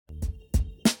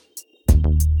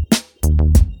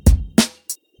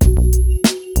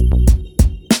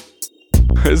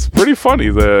It's pretty funny.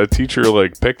 The teacher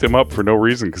picked him up for no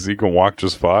reason because he can walk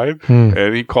just fine.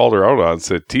 And he called her out on it and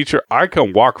said, "Teacher, I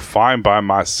can walk fine by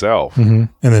myself." And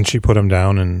then she put him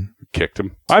down and kicked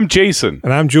him. I'm Jason.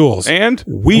 And I'm Jules. And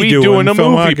we doing a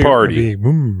movie party.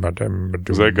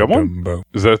 Is that a good one?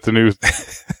 Is that the new...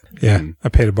 Yeah, I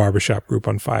paid a barbershop group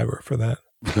on Fiverr for that.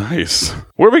 Nice.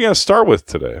 What are we going to start with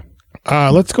today?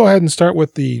 Let's go ahead and start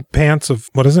with the pants of,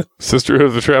 what is it? Sisterhood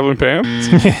of the Traveling Pants?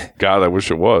 God, I wish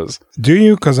it was. Do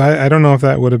you? Because I don't know if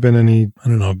that would have been any, I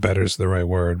don't know if better's the right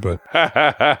word, but.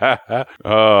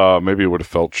 Maybe it would have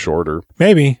felt shorter.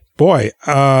 Maybe. Boy.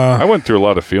 I went through a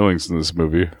lot of feelings in this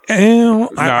movie.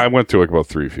 I went through about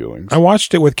 3 feelings. I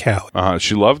watched it with Callie.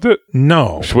 She loved it?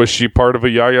 No. Was she part of a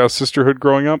Yaya sisterhood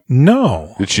growing up?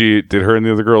 No. Did her and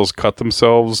the other girls cut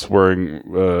themselves wearing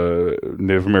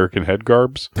Native American head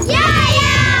garbs? Yaya!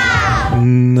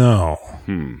 No.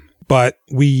 But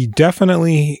we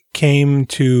definitely came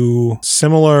to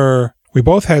similar... We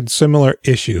both had similar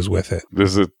issues with it.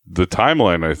 The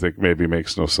timeline, I think, maybe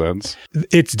makes no sense.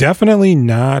 It's definitely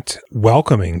not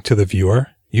welcoming to the viewer.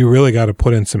 You really got to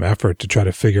put in some effort to try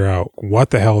to figure out what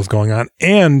the hell is going on,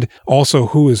 and also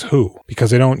who is who,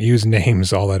 because they don't use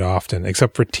names all that often,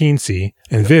 except for Teensy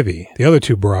and Vivi. The other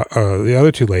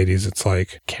two ladies, it's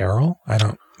like Carol.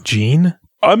 Jean.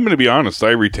 I'm going to be honest. I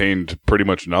retained pretty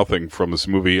much nothing from this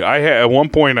movie. At one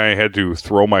point, I had to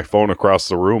throw my phone across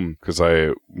the room because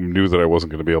I knew that I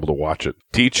wasn't going to be able to watch it.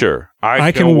 Teacher,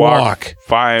 I can walk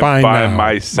fine by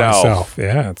myself.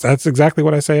 Yeah, that's exactly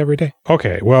what I say every day.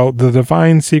 Okay, well, the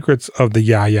divine secrets of the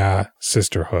Yaya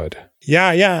sisterhood.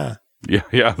 Yeah. Yeah,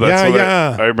 that's what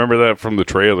I remember that from the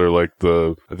trailer. I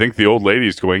think the old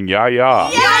lady's going, yeah.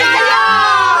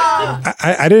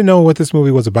 I didn't know what this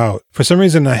movie was about. For some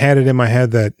reason, I had it in my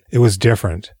head that it was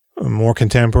different, more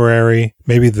contemporary.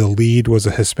 Maybe the lead was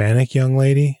a Hispanic young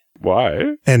lady.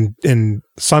 Why? And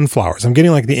sunflowers. I'm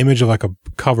getting the image of a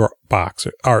cover box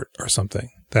or art or something.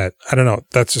 That, I don't know.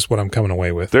 That's just what I'm coming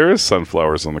away with. There is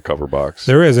sunflowers on the cover box.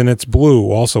 There is, and it's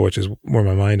blue also, which is where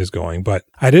my mind is going. But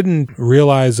I didn't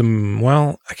realize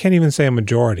I can't even say a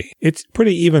majority. It's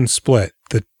pretty even split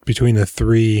between the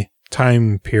 3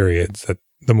 time periods that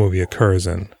the movie occurs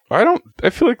in. I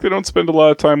feel like they don't spend a lot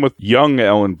of time with young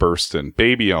Ellen Burstyn,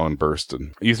 baby Ellen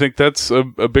Burstyn. You think that's a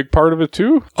big part of it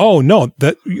too? Oh, no.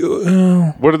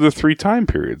 What are the 3 time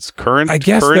periods? I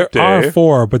guess there are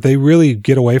 4, but they really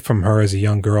get away from her as a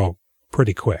young girl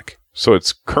pretty quick. So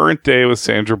it's current day with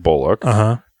Sandra Bullock.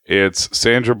 It's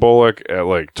Sandra Bullock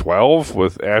at 12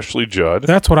 with Ashley Judd.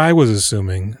 That's what I was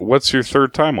assuming. What's your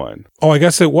third timeline? Oh, I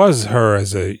guess it was her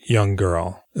as a young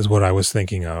girl is what I was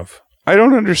thinking of. I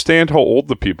don't understand how old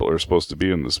the people are supposed to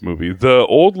be in this movie. The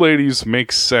old ladies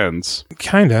make sense.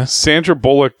 Kinda. Sandra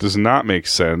Bullock does not make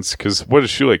sense, because what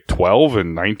is she, 12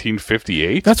 in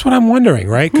 1958? That's what I'm wondering,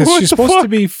 right? Because she's supposed to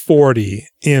be 40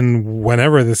 in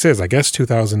whenever this is. I guess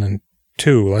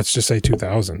 2002. Let's just say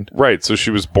 2000. Right, so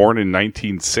she was born in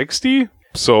 1960?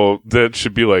 So that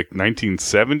should be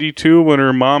 1972 when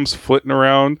her mom's flitting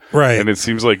around. Right. And it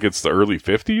seems like it's the early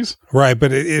 50s? Right,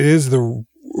 but it is the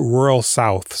rural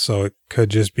South, so it could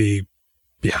just be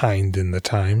behind in the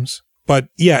times. But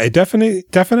yeah, it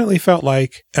definitely felt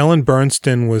like Ellen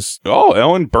Burstyn was... Oh,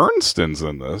 Ellen Bernstein's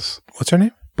in this. What's her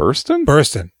name? Burstyn?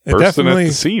 Burstyn. Burstyn at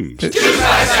the seams. Choose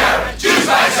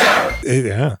my Sarah!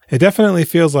 Yeah. It definitely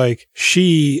feels like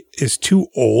she is too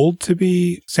old to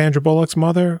be Sandra Bullock's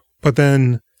mother, but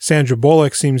then Sandra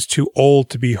Bullock seems too old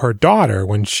to be her daughter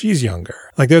when she's younger.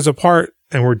 There's a part,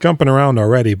 and we're jumping around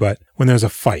already, but when there's a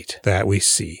fight that we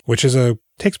see, which is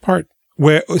takes part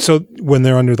when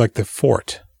they're under the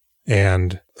fort,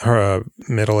 and her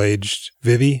middle-aged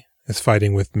Vivi is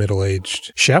fighting with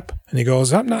middle-aged Shep, and he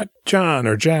goes, "I'm not John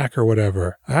or Jack or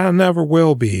whatever. I never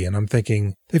will be." And I'm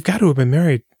thinking, they've got to have been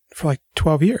married for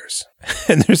 12 years,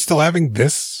 and they're still having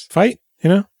this fight,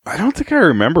 I don't think I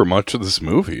remember much of this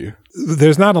movie.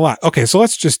 There's not a lot. Okay, so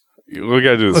let's just... We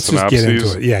gotta do the synopses. Just get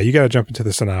into it. Yeah, you gotta jump into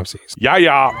the synopses.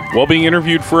 Yeah. While being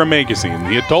interviewed for a magazine,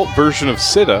 the adult version of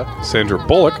Sita, Sandra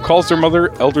Bullock, calls their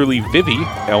mother, elderly Vivi,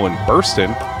 Ellen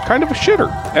Burstyn, kind of a shitter.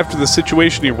 After the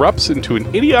situation erupts into an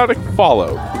idiotic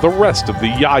fallout, the rest of the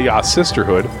Yaya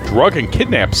sisterhood drug and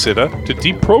kidnap Sita to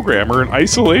deprogram her in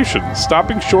isolation,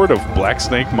 stopping short of Black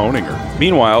Snake moaning her.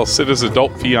 Meanwhile, Sita's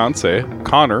adult fiance,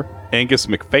 Connor, Angus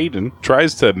McFadden,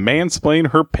 tries to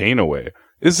mansplain her pain away.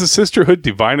 Is the sisterhood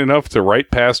divine enough to right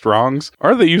past wrongs?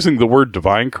 Are they using the word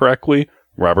divine correctly?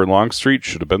 Robert Longstreet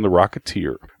should have been the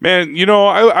Rocketeer. Man,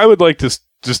 I would like to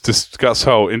just discuss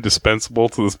how indispensable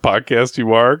to this podcast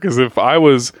you are? Because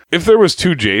if there was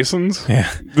two Jasons,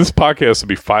 this podcast would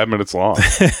be 5 minutes long.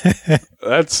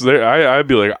 I'd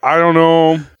be like, I don't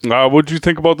know. What'd you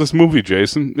think about this movie,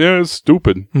 Jason? Yeah, it's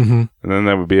stupid. Mm-hmm. And then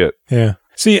that would be it. Yeah.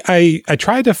 See, I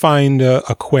tried to find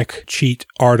a quick cheat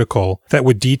article that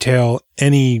would detail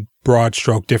any broad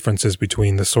stroke differences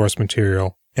between the source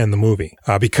material and the movie,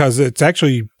 because it's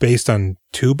actually based on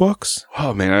 2 books.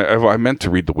 Oh, man, I meant to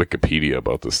read the Wikipedia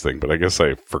about this thing, but I guess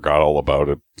I forgot all about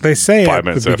it. They say at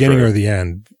the beginning or the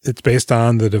end, it's based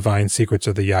on the divine secrets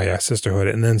of the Yaya Sisterhood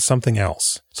and then something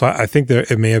else. So I think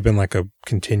that it may have been like a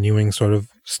continuing sort of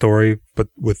story, but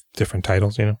with different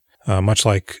titles, much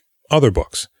like other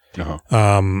books.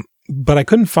 Uh-huh. But I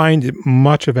couldn't find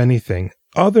much of anything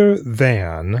other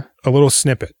than a little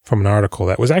snippet from an article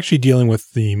that was actually dealing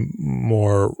with the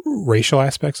more racial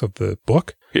aspects of the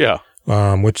book. Yeah.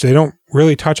 Which they don't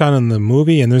really touch on in the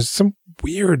movie. And there's some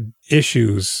weird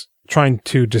issues trying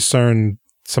to discern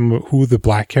who the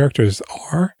black characters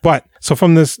are. But so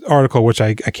from this article, which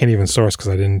I can't even source because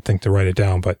I didn't think to write it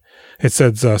down, but it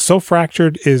says, so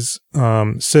fractured is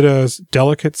Sida's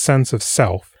delicate sense of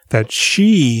self that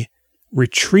she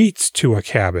retreats to a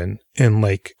cabin in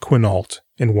Lake Quinault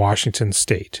in Washington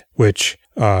State, which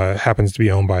happens to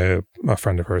be owned by a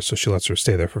friend of hers, so she lets her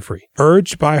stay there for free.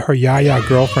 Urged by her Yaya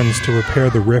girlfriends to repair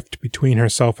the rift between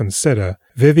herself and Sida,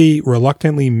 Vivi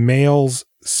reluctantly mails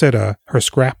Sida her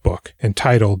scrapbook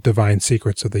entitled Divine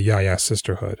Secrets of the Yaya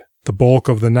Sisterhood. The bulk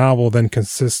of the novel then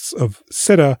consists of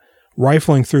Sida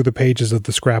rifling through the pages of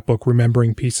the scrapbook,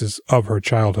 remembering pieces of her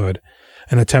childhood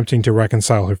and attempting to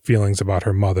reconcile her feelings about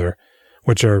her mother,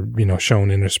 which are,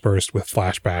 shown interspersed with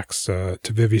flashbacks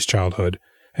to Vivi's childhood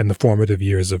and the formative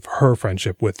years of her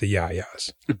friendship with the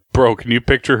Yayas. Bro, can you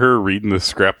picture her reading the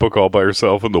scrapbook all by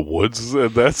herself in the woods?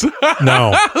 That's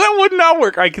No. That would not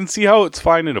work. I can see how it's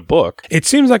fine in a book. It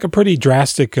seems like a pretty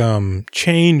drastic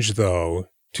change, though,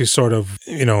 to sort of,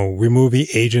 remove the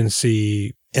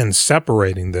agency and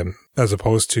separating them as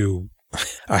opposed to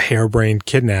a harebrained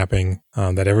kidnapping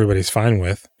that everybody's fine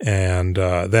with, and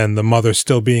then the mother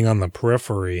still being on the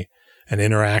periphery and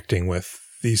interacting with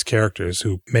these characters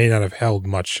who may not have held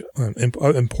much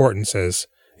importance as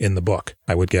in the book,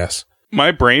 I would guess.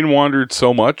 My brain wandered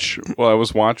so much while I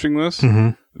was watching this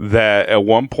that at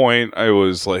one point I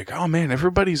was like, oh man,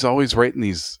 everybody's always writing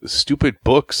these stupid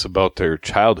books about their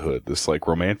childhood, this like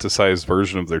romanticized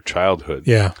version of their childhood.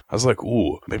 Yeah. I was like,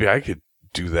 ooh, maybe I could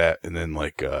do that and then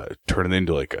like turn it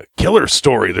into like a killer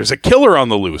story. There's a killer on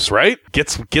the loose, right?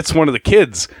 Gets one of the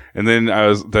kids, and then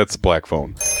that's Black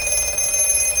Phone.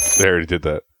 They already did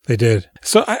that. They did.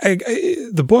 So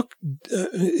the book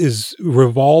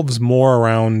revolves more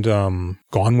around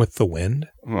Gone with the Wind.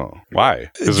 Oh, why?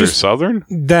 Because they're Southern?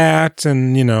 That,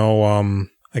 and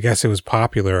I guess it was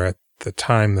popular at the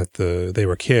time that they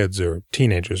were kids or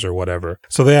teenagers or whatever.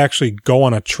 So they actually go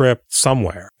on a trip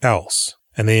somewhere else.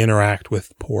 And they interact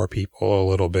with poor people a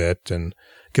little bit and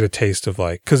get a taste of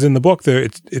because in the book,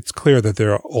 it's clear that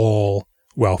they're all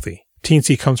wealthy.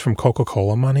 Teensy comes from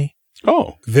Coca-Cola money.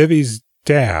 Oh. Vivi's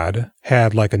dad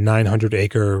had like a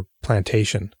 900-acre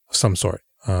plantation of some sort,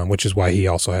 which is why he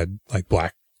also had like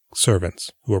black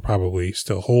servants who were probably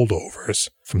still holdovers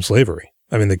from slavery.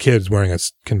 I mean, the kid's wearing a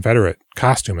Confederate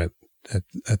costume at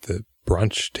the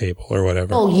brunch table or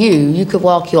whatever. Oh, you could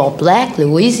walk your black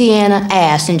Louisiana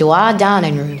ass into our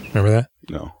dining room. Remember that?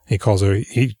 No. He calls her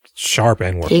sharp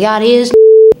N-word. He got his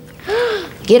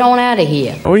get on out of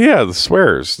here. Oh yeah, the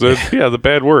swears. The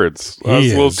bad words. I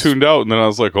was a little tuned out, and then I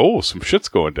was like, oh, some shit's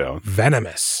going down.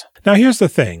 Venomous. Now here's the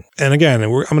thing, and again, I'm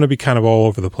going to be kind of all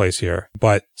over the place here,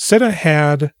 but Sida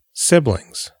had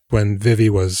siblings when Vivi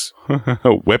was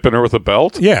whipping her with a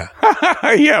belt? Yeah.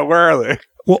 Yeah, where are they?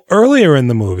 Well, earlier in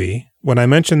the movie, when I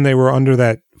mentioned they were under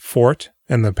that fort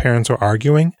and the parents were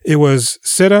arguing, it was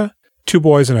Sida, 2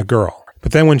 boys and a girl.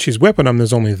 But then when she's whipping them,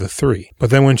 there's only the 3.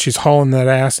 But then when she's hauling that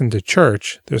ass into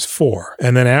church, there's 4.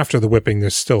 And then after the whipping,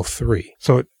 there's still 3.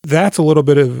 So that's a little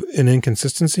bit of an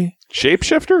inconsistency.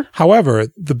 Shapeshifter? However,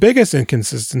 the biggest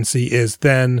inconsistency is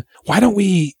then, why don't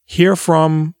we hear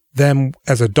from them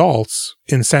as adults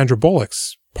in Sandra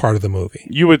Bullock's part of the movie?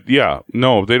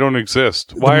 No, they don't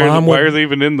exist. Why are they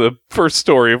even in the first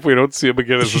story if we don't see them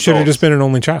again as adults? She should have just been an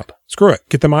only child. Screw it.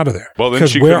 Get them out of there. Well, then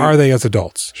because where are they as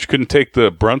adults? She couldn't take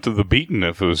the brunt of the beating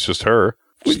if it was just her.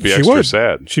 She'd be she extra would.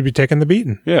 sad. She'd be taking the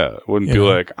beating. Yeah. Wouldn't be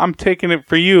like, I'm taking it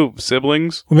for you,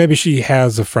 siblings. Well, maybe she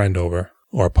has a friend over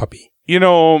or a puppy.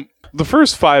 The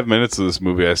first 5 minutes of this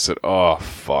movie, I said, oh,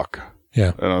 fuck.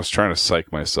 Yeah. And I was trying to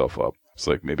psych myself up. It's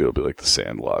like, maybe it'll be like The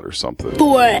Sandlot or something.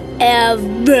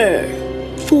 Forever.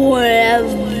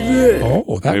 forever.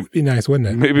 Oh, that would be nice, wouldn't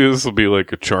it? Maybe this will be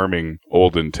like a charming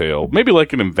olden tale. Maybe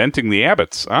like an Inventing the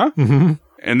Abbots, huh? Mm-hmm.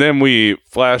 And then we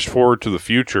flash forward to the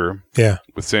future Yeah.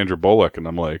 with Sandra Bullock, and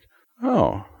I'm like,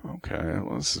 oh, okay,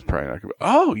 well, this is probably not going to be...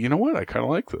 Oh, you know what? I kind of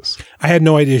like this. I had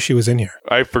no idea she was in here.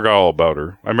 I forgot all about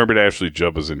her. I remembered Ashley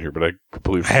Judd was in here, but I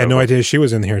completely forgot. I had no idea she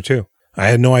was in here, too. I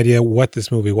had no idea what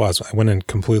this movie was. I went in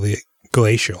completely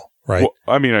glacial, right? Well,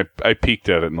 I mean, I peeked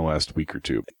at it in the last week or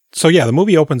two. So, yeah, the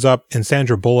movie opens up, and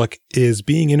Sandra Bullock is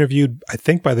being interviewed, I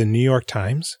think, by the New York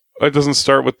Times. It doesn't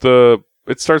start with the...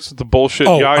 It starts with the bullshit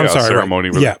Yaya ceremony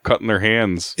right. where Yeah. they're cutting their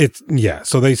hands.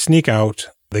 So they sneak out,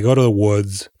 they go to the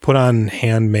woods, put on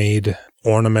handmade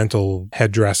ornamental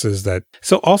headdresses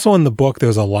so also in the book,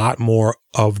 there's a lot more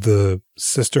of the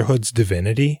Sisterhood's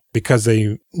divinity because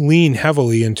they lean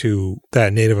heavily into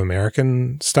that Native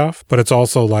American stuff, but it's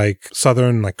also like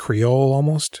Southern, like Creole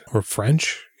almost, or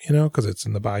French, because it's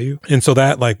in the bayou. And so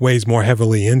that like weighs more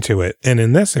heavily into it. And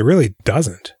in this, it really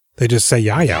doesn't. They just say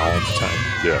Yaya all the time.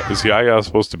 Yeah. Is Yaya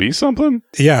supposed to be something?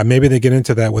 Yeah, maybe they get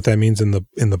into that, what that means in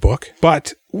the book.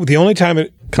 But the only time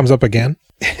it comes up again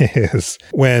is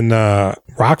when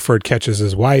Rockford catches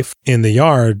his wife in the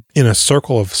yard in a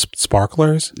circle of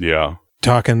sparklers. Yeah.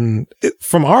 Talking,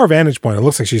 from our vantage point, it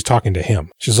looks like she's talking to him.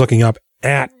 She's looking up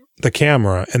at the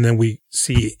camera, and then we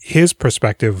see his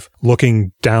perspective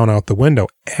looking down out the window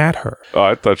at her. Oh,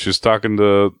 I thought she was talking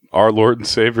to our Lord and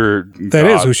Savior. That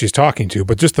is who she's talking to,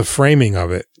 but just the framing of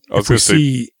it. I was going to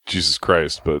say Jesus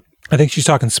Christ, but... I think she's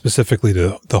talking specifically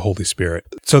to the Holy Spirit.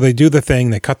 So they do the thing,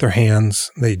 they cut their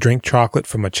hands, they drink chocolate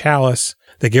from a chalice,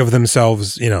 they give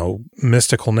themselves,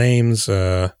 mystical names,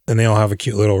 and they all have a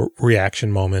cute little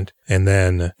reaction moment. And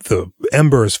then the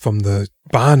embers from the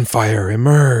bonfire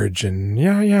emerge and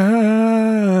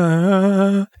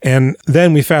and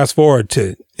then we fast forward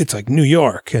to, it's like New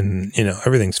York and,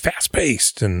 everything's fast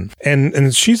paced and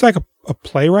she's like a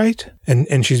playwright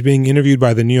and she's being interviewed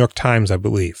by the New York Times, I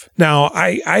believe. Now,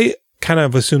 I kind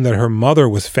of assumed that her mother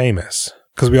was famous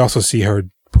because we also see her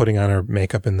putting on her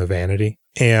makeup in the vanity.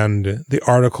 And the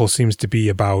article seems to be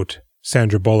about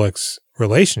Sandra Bullock's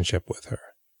relationship with her.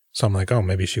 So I'm like, oh,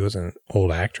 maybe she was an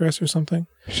old actress or something.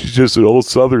 She's just an old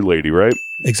Southern lady, right?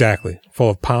 Exactly. Full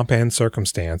of pomp and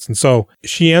circumstance. And so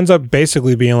she ends up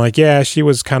basically being like, yeah, she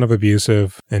was kind of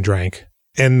abusive and drank.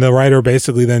 And the writer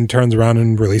basically then turns around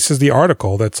and releases the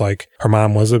article that's like, her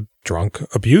mom was a drunk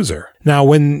abuser. Now,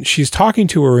 when she's talking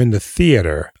to her in the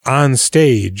theater, on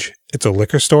stage, it's a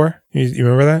liquor store. You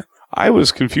remember that? I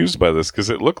was confused by this because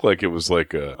it looked like it was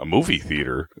like a movie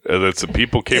theater. That some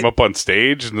people came up on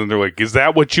stage and then they're like, is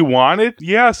that what you wanted?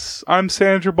 Yes, I'm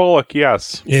Sandra Bullock,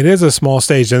 yes. It is a small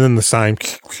stage and then the sign.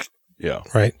 Yeah.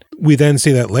 Right? We then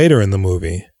see that later in the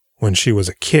movie when she was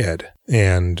a kid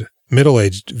and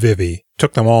middle-aged Vivi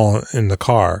took them all in the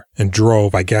car and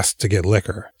drove, I guess, to get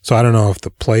liquor. So I don't know if the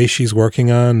play she's working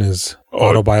on is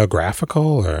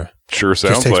autobiographical or sure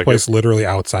sounds just takes like place literally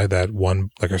outside that one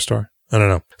liquor store. I don't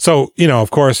know. So,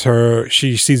 of course,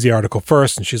 she sees the article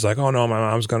first and she's like, oh no, my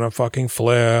mom's going to fucking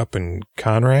flip. And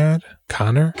Connor, give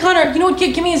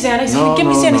me a Xanax. Give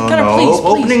me Xanax. Connor, please.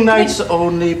 Opening nights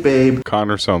only, babe.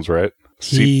 Connor sounds right.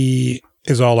 He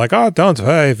is all like, oh, don't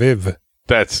say, Viv.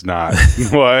 That's not.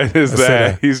 What is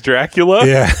that? He's Dracula?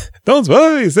 Yeah. Don't say,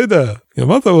 Sida. Your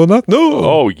mother will not know.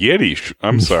 Oh, Yiddish.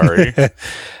 I'm sorry.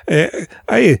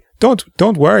 Hey,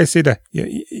 don't worry, Sida.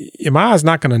 Your ma's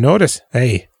not going to notice.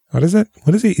 Hey. What is it?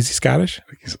 What is he? Is he Scottish?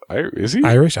 Is he?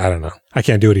 Irish? I don't know. I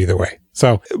can't do it either way.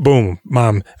 So, boom,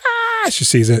 mom. She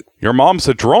sees it. Your mom's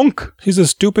a drunk. She's a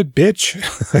stupid bitch.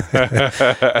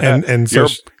 and so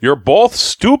you're both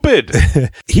stupid.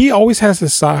 He always has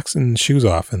his socks and shoes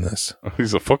off in this.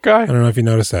 He's a foot guy? I don't know if you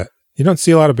noticed that. You don't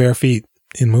see a lot of bare feet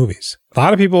in movies. A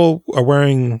lot of people are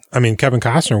wearing, Kevin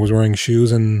Costner was wearing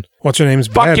shoes and what's her name's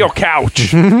Fuck bed. your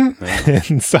couch.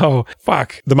 And so,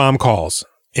 the mom calls.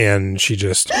 And she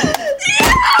just...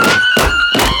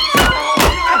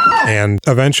 And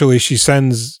eventually she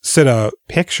sends Sida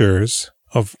pictures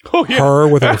of her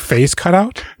with her face cut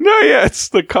out. No, yeah, it's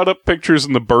the cut up pictures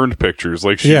and the burned pictures.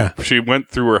 Like she went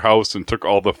through her house and took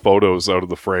all the photos out of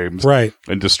the frames. Right.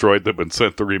 And destroyed them and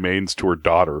sent the remains to her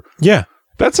daughter. Yeah.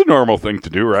 That's a normal thing to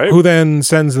do, right? Who then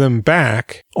sends them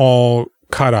back all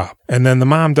cut up. And then the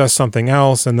mom does something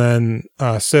else. And then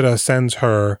Sida sends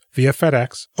her via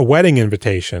FedEx a wedding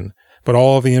invitation. But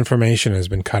all of the information has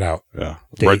been cut out. Yeah.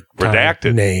 Date, redacted.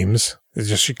 Time, names. It's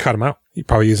just, she cut them out. You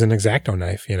probably use an X-Acto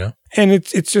knife, And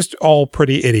it's just all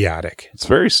pretty idiotic. It's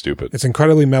very stupid. It's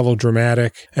incredibly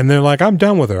melodramatic. And they're like, I'm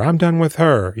done with her. I'm done with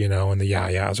her. And the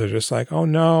Yayas are just like, oh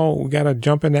no, we got to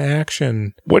jump into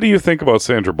action. What do you think about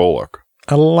Sandra Bullock?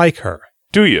 I like her.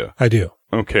 Do you? I do.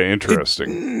 Okay,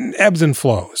 interesting. Ebbs and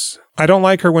flows. I don't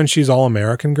like her when she's all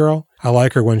American girl. I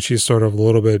like her when she's sort of a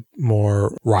little bit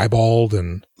more ribald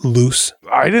and loose.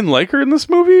 I didn't like her in this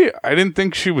movie. I didn't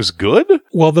think she was good.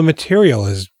 Well, the material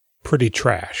is pretty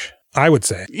trash, I would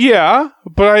say. Yeah,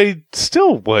 but I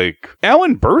still like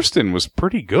Ellen Burstyn was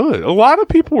pretty good. A lot of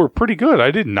people were pretty good.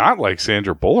 I did not like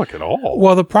Sandra Bullock at all.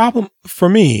 Well, the problem for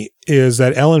me is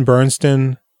that Ellen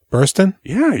Burstyn?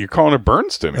 Yeah, you're calling her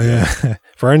Bernstein again.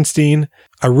 Bernstein.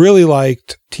 I really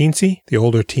liked Teensy, the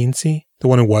older Teensy, the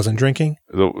one who wasn't drinking.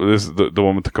 The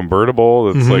one with the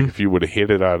convertible that's like if you would have hit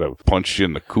it, I'd have punched you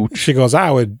in the cooch. She goes, I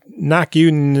would knock you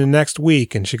in the next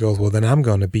week. And she goes, well, then I'm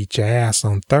going to beat your ass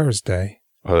on Thursday.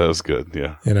 Oh, that was good,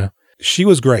 yeah. You know, she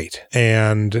was great.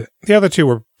 And the other two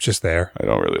were just there. I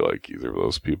don't really like either of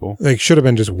those people. They should have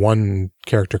been just one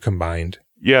character combined.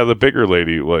 Yeah, the bigger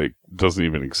lady, like, doesn't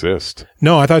even exist.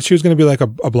 No, I thought she was going to be like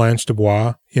a Blanche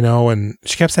Dubois, you know, and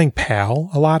she kept saying pal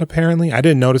a lot, apparently. I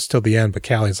didn't notice till the end, but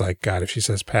Callie's like, God, if she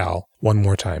says pal one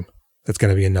more time, that's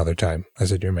going to be another time. I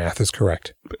said, your math is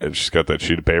correct. And she's got that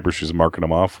sheet of paper. She's marking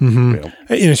them off. Mm-hmm.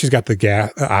 Yeah. You know, she's got the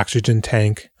gas oxygen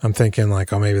tank. I'm thinking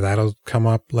like, oh, maybe that'll come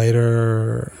up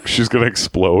later. She's going to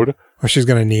explode. Or she's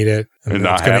going to need it. And then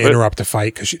not it's going have to it? interrupt the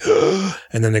fight.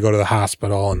 And then they go to the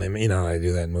hospital and they, you know, I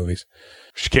do that in movies.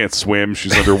 She can't swim.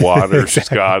 She's underwater. She's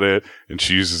got it. And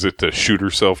she uses it to shoot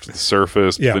herself to the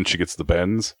surface. But then she gets the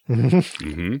bends.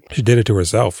 She did it to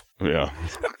herself. Yeah.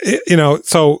 You know,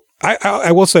 so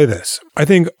I will say this. I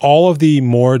think all of the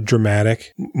more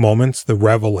dramatic moments, the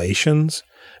revelations,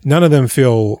 none of them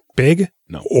feel big.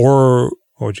 No. Or,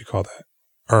 what would you call that?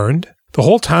 Earned. The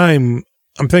whole time,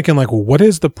 I'm thinking like, well, what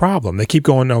is the problem? They keep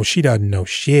going, no, she doesn't know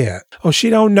shit. Oh, she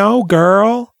don't know,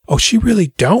 girl. Oh, she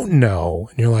really don't know.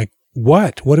 And you're like,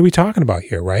 what? What are we talking about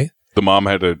here, right? The mom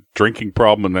had a drinking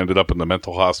problem and ended up in the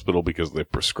mental hospital because they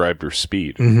prescribed her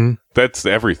speed. Mm-hmm. That's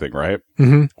everything, right?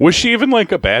 Mm-hmm. Was she even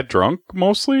like a bad drunk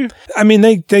mostly? I mean,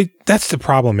 they that's the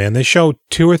problem, man. They show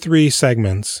 2 or 3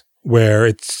 segments where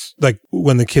it's like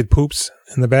when the kid poops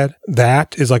in the bed.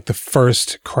 That is like the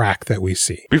first crack that we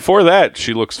see. Before that,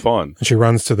 she looks fun. And she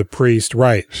runs to the priest,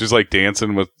 right? She's like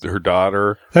dancing with her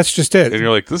daughter. That's just it. And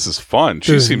you're like, this is fun.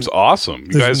 She seems awesome.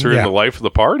 You guys are in the life of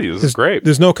the party. This is great.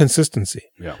 There's no consistency.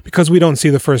 Yeah. Because we don't see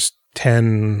the first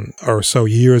 10 or so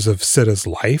years of Sida's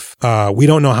life. We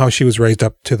don't know how she was raised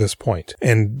up to this point.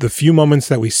 And the few moments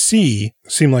that we see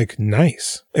seem like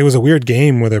nice. It was a weird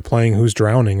game where they're playing Who's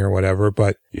Drowning or whatever,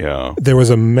 but yeah, there was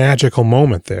a magical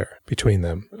moment there between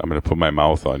them. I'm going to put my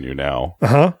mouth on you now.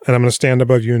 Uh-huh. And I'm going to stand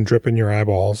above you and drip in your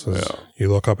eyeballs as you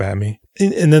look up at me.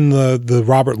 And then the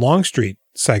Robert Longstreet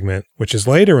segment, which is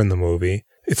later in the movie,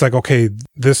 it's like, okay,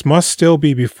 this must still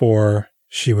be before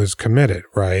she was committed,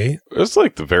 right? It's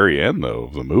like the very end, though,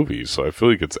 of the movie. So I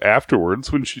feel like it's afterwards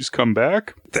when she's come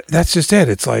back. That's just it.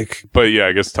 It's like... But yeah,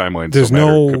 I guess timelines there's don't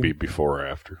matter. no It could be before or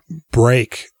after.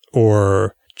 Break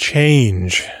or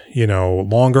change, you know,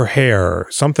 longer hair,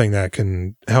 something that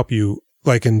can help you,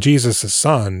 like in Jesus'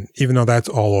 Son, even though that's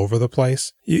all over the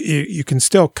place, you can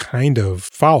still kind of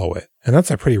follow it. And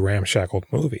that's a pretty ramshackled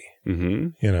movie.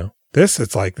 Mm-hmm. You know, this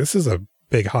is a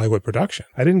big Hollywood production.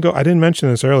 I didn't mention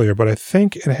this earlier, but I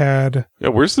think it had... Yeah,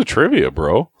 where's the trivia,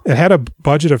 bro? It had a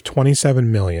budget of $27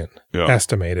 million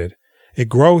estimated. It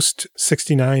grossed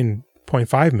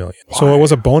 $69.5 million. Why? So it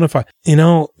was a bona fide... You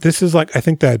know, this is like, I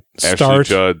think that Ashley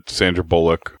Judd, Sandra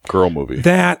Bullock, girl movie.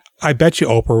 That, I bet you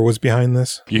Oprah was behind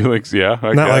this. You think, yeah,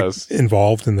 I Not guess. like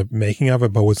involved in the making of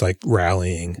it, but was like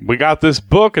rallying. We got this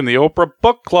book in the Oprah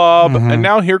Book Club, and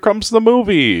now here comes the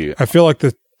movie. I feel like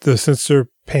the Sister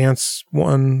Pants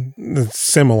one is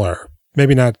similar.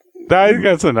 Maybe not I think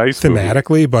that's a nice thematically,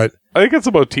 movie. But I think it's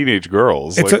about teenage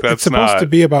girls. It's, like, it's supposed to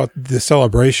be about the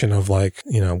celebration of, like,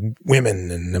 you know, women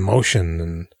and emotion.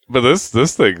 And but this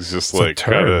thing's just like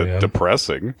kind of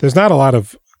depressing. There's not a lot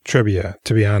of trivia,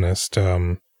 to be honest.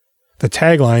 The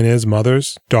tagline is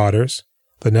Mothers, Daughters,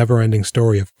 the never-ending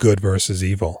story of good versus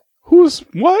evil. Who's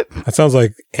what? That sounds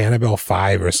like Annabelle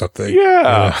 5 or something.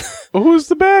 Yeah. Who's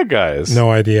the bad guys?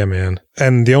 No idea, man.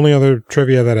 And the only other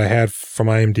trivia that I had from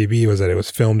IMDb was that it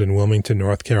was filmed in Wilmington,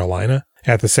 North Carolina,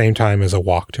 at the same time as A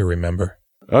Walk to Remember.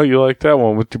 Oh, you like that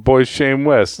one with your boy Shane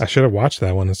West. I should have watched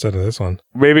that one instead of this one.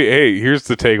 Maybe, hey, here's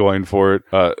the tagline for it.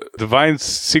 Divine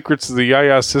Secrets of the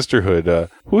Yaya Sisterhood.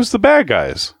 Who's the bad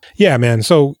guys? Yeah, man.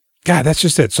 So, God, that's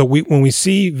just it. So when we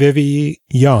see Vivi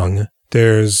young,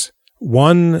 there's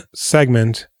one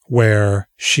segment where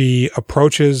she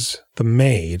approaches the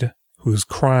maid who's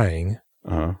crying,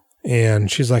 and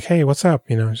she's like, "Hey, what's up?"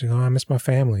 You know, she goes, "Oh, I miss my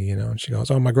family." You know, and she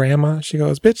goes, "Oh, my grandma." She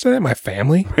goes, "Bitch, that ain't my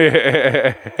family."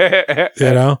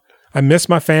 You know, "I miss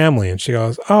my family," and she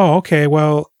goes, "Oh, okay,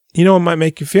 well, you know what might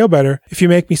make you feel better? If you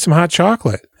make me some hot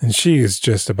chocolate. And she is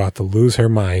just about to lose her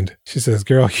mind. She says,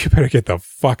 girl, you better get the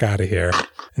fuck out of here.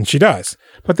 And she does.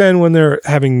 But then when they're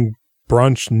having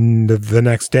brunch the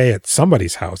next day at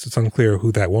somebody's house, it's unclear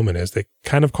who that woman is. They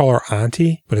kind of call her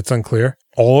auntie, but it's unclear.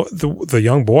 All the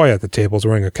young boy at the table is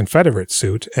wearing a Confederate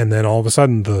suit, and then all of a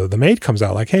sudden the maid comes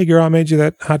out like, hey, girl, I made you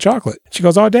that hot chocolate. She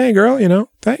goes, oh, dang, girl,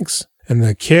 thanks. And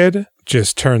the kid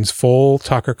just turns full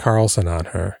Tucker Carlson on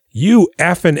her. You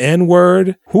effing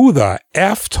N-word? Who the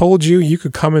F told you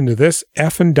could come into this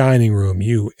effing dining room,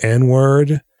 you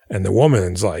N-word? And the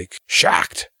woman's like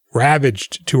shocked,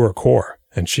 ravaged to her core.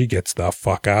 And she gets the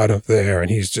fuck out of there,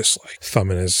 and he's just like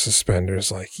thumbing his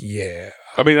suspenders like, yeah.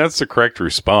 I mean, that's the correct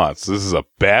response. This is a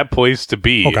bad place to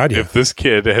be. Oh, God, yeah. If this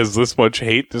kid has this much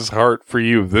hate in his heart for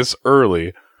you this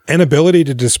early. And ability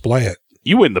to display it.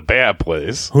 You in the bad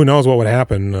place. Who knows what would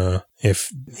happen if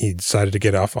he decided to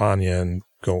get off on you and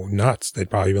go nuts. They'd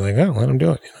probably be like, oh, let him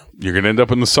do it. You're going to end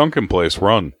up in the sunken place.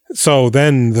 Run. So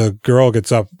then the girl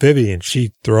gets up, Vivi, and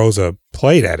she throws a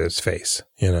plate at his face,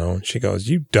 and she goes,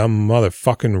 you dumb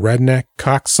motherfucking redneck,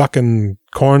 cocksucking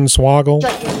cornswoggle.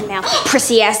 Shut your mouth,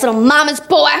 prissy ass little mama's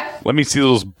boy. Let me see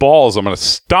those balls. I'm going to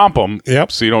stomp them.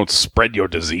 Yep. So you don't spread your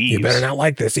disease. You better not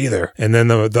like this either. And then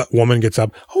the woman gets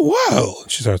up. Oh, whoa.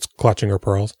 She starts clutching her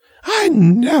pearls. I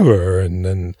never. And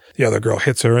then the other girl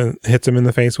hits him in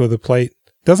the face with a plate.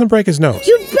 Doesn't break his nose.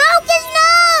 You broke his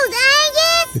nose,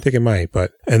 Angus! You think it might,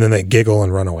 and then they giggle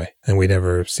and run away, and we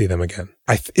never see them again.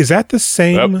 Is that the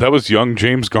same? That was young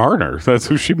James Garner. That's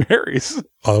who she marries.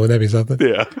 Oh, would that be something?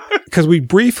 Yeah. Because we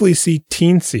briefly see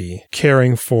Teensy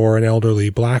caring for an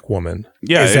elderly black woman.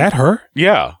 Yeah. Is that her?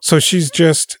 Yeah. So she's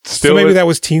just... Still so maybe that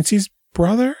was Teensy's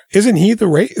brother? Isn't he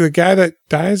the guy that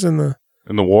dies in the...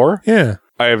 In the war? Yeah.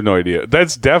 I have no idea.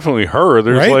 That's definitely her.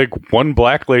 There's right? like one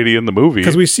black lady in the movie.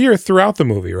 Because we see her throughout the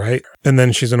movie, right? And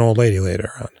then she's an old lady later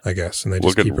on, I guess. And they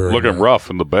just keep her looking rough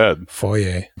in the bed.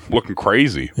 Foyer. Looking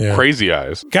crazy. Yeah. Crazy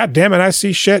eyes. God damn it, I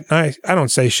see shit. And I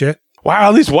don't say shit.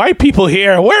 Wow, these white people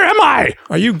here. Where am I?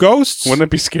 Are you ghosts? Wouldn't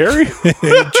that be scary?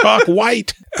 Chalk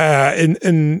white.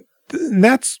 And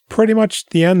that's pretty much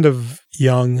the end of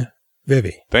young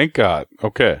Vivi. Thank God.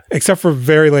 Okay. Except for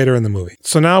very later in the movie.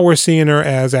 So now we're seeing her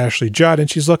as Ashley Judd, and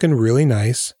she's looking really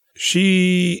nice.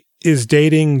 She is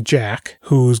dating Jack,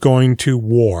 who's going to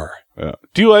war.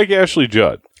 Do you like Ashley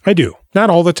Judd? I do. Not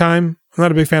all the time. I'm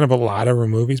not a big fan of a lot of her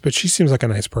movies, but she seems like a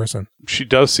nice person. She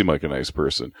does seem like a nice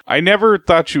person. I never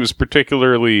thought she was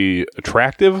particularly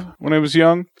attractive when I was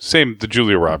young. Same, the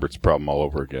Julia Roberts problem all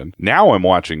over again. Now I'm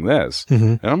watching this,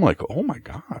 and I'm like, oh my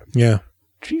God. Yeah.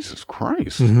 Jesus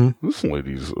Christ, this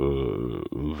lady's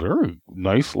very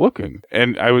nice looking.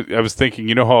 And I was thinking,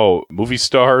 you know how movie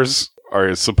stars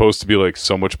are supposed to be like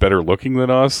so much better looking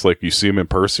than us? Like you see them in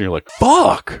person, you're like,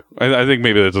 fuck! I think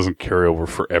maybe that doesn't carry over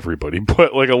for everybody,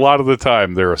 but like a lot of the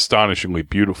time, they're astonishingly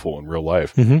beautiful in real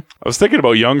life. I was thinking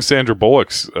about young Sandra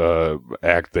Bullock's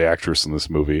the actress in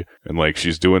this movie, and like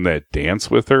she's doing that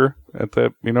dance with her at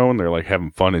that, and they're like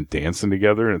having fun and dancing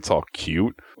together, and it's all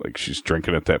cute. Like she's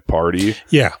drinking at that party.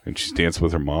 Yeah. And she's dancing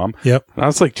with her mom. Yep. And I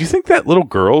was like, do you think that little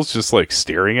girl's just like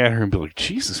staring at her and be like,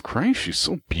 Jesus Christ, she's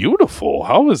so beautiful.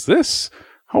 How is this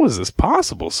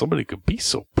possible? Somebody could be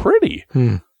so pretty.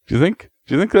 Do you think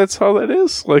that's how that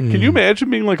is? Like, can you imagine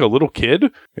being like a little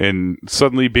kid and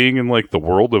suddenly being in like the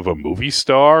world of a movie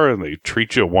star and they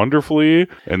treat you wonderfully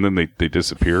and then they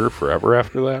disappear forever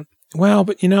after that? Well,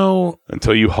 but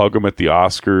until you hug them at the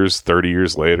Oscars 30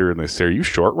 years later and they say, are you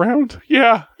short round?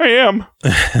 Yeah, I am.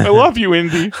 I love you,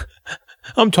 Indy.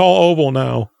 I'm tall oval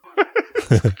now.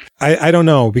 I don't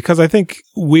know, because I think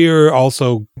we're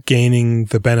also gaining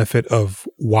the benefit of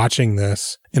watching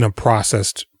this in a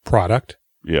processed product.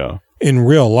 Yeah. In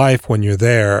real life, when you're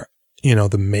there,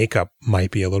 the makeup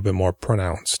might be a little bit more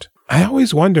pronounced. I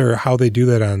always wonder how they do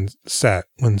that on set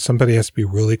when somebody has to be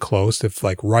really close. If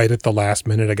like right at the last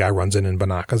minute, a guy runs in and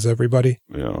banakas everybody.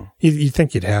 Yeah. You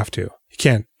think you'd have to. You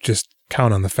can't just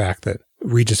count on the fact that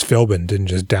Regis Philbin didn't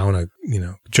just down a,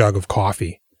 jug of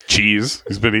coffee. Cheese.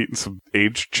 He's been eating some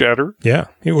aged cheddar. Yeah.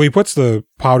 He puts the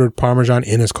powdered Parmesan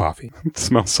in his coffee. It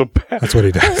smells so bad. That's what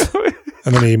he does.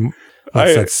 And then he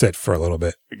lets that sit for a little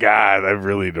bit. God, I've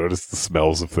really noticed the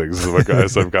smells of things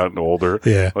as I've gotten older.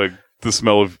 Yeah. Like the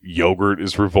smell of yogurt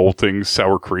is revolting.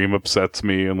 Sour cream upsets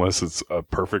me unless it's a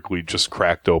perfectly just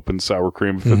cracked open sour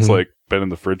cream. If it's like been in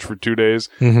the fridge for 2 days,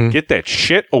 get that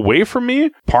shit away from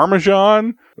me.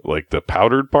 Parmesan, like the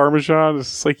powdered Parmesan,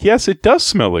 it's like, yes, it does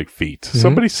smell like feet.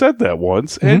 Somebody said that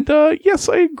once, and yes,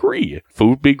 I agree.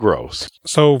 Food be gross.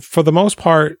 So for the most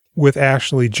part, with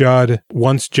Ashley Judd,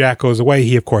 once Jack goes away,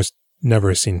 he of course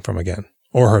never is seen from again.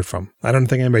 or heard from. I don't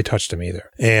think anybody touched him either.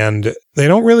 And they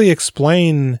don't really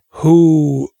explain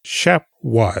who Shep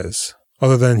was,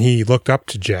 other than he looked up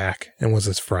to Jack and was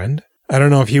his friend. I don't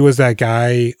know if he was that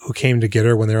guy who came to get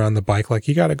her when they were on the bike, like,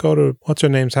 you got to go to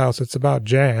what's-her-name's house. It's about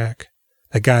Jack.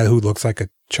 That guy who looks like a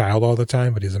child all the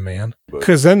time, but he's a man.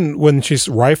 Because then when she's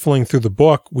rifling through the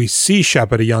book, we see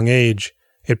Shep at a young age.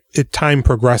 Time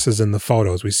progresses in the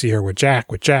photos. We see her with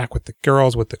Jack, with the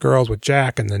girls, with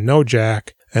Jack, and then no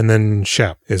Jack. And then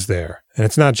Shep is there. And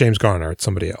it's not James Garner. It's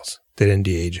somebody else. They didn't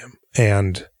de-age him.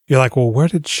 And you're like, well, where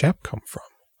did Shep come from?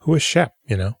 Who is Shep,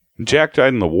 you know? Jack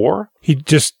died in the war? He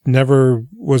just never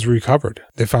was recovered.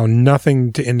 They found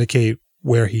nothing to indicate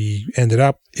where he ended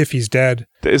up, if he's dead.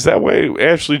 Is that why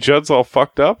Ashley Judd's all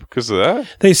fucked up because of that?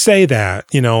 They say that,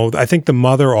 you know. I think the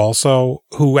mother also,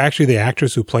 who actually the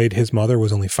actress who played his mother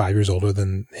was only 5 years older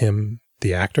than him,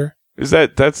 the actor.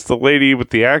 That's the lady with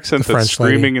the accent The that's French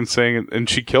screaming lady. and saying, and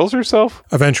she kills herself?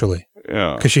 Eventually.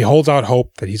 Yeah. Because she holds out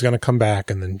hope that he's going to come back,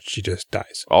 and then she just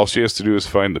dies. All she has to do is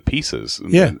find the pieces.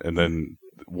 And Yeah. then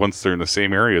once they're in the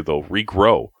same area, they'll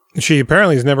regrow. She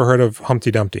apparently has never heard of Humpty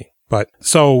Dumpty. But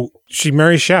so she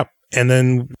marries Shep, and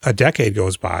then a decade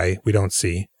goes by, we don't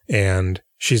see, and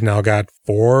she's now got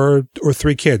 4 or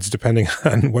 3 kids, depending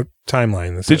on what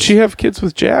timeline this is. Did she have kids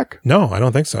with Jack? No, I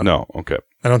don't think so. No. Okay.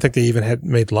 I don't think they even had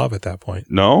made love at that point.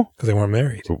 No? Because they weren't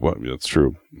married. Well, that's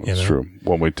true. That's You know? true.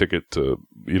 One-way ticket to...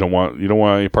 You don't want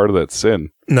any part of that sin.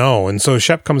 No, and so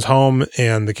Shep comes home,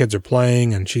 and the kids are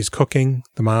playing, and she's cooking,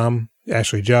 the mom,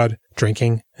 Ashley Judd,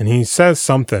 drinking, and he says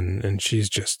something, and she's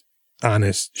just on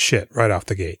his shit right off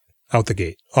the gate, off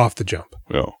the jump,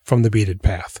 from the beaded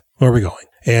path. Where are we going?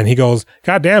 And he goes,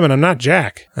 God damn it, I'm not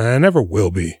Jack. I never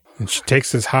will be. And she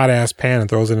takes this hot-ass pan and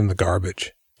throws it in the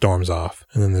garbage, storms off.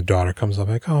 And then the daughter comes up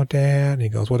like, oh, Dad. And he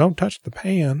goes, well, don't touch the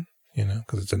pan, you know,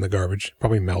 because it's in the garbage,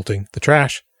 probably melting the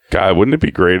trash. God, wouldn't it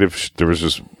be great if there was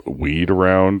just weed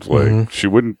around? Like,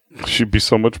 she'd be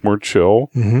so much more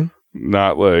chill. Mm-hmm.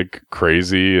 Not like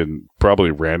crazy and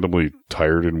probably randomly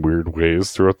tired in weird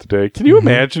ways throughout the day. Can you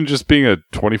imagine just being a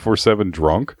 24/7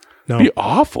 drunk? No. It'd be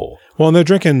awful. Well, and they're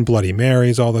drinking Bloody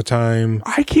Marys all the time.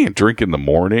 I can't drink in the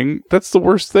morning. That's the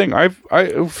worst thing.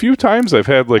 A few times I've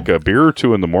had like a beer or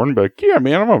two in the morning, but like, yeah,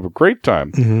 man, I'm having a great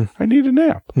time. Mm-hmm. I need a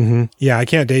nap. Mm-hmm. Yeah, I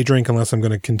can't day drink unless I'm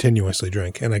going to continuously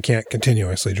drink, and I can't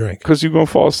continuously drink. Because you're going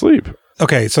to fall asleep.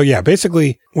 Okay, so yeah,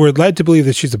 basically, we're led to believe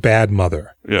that she's a bad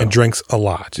mother and drinks a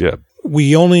lot. Yeah.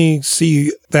 We only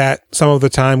see that some of the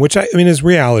time, which I mean is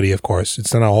reality, of course.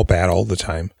 It's not all bad all the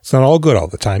time. It's not all good all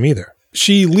the time either.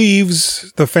 She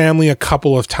leaves the family a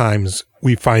couple of times,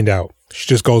 we find out. She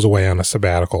just goes away on a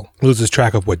sabbatical, loses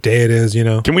track of what day it is, you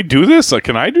know. Can we do this? Like,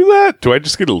 can I do that? Do I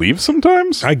just get to leave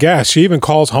sometimes? I guess. She even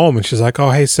calls home and she's like,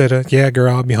 oh, hey, Sita. Yeah,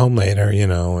 girl, I'll be home later, you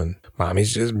know, and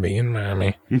mommy's just being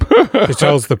mommy. She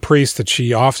tells the priest that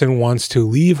she often wants to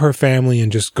leave her family and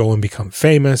just go and become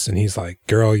famous. And he's like,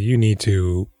 girl, you need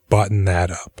to button that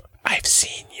up. I've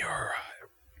seen your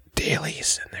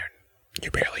dailies and you're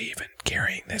barely even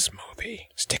carrying this movie.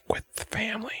 Stick with the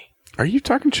family. Are you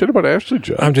talking shit about Ashley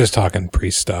Judd? I'm just talking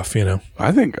priest stuff, you know.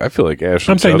 I feel like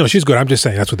Ashley I'm saying, Judd, no, she's good. I'm just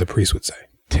saying that's what the priest would say.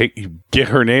 Get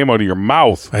her name out of your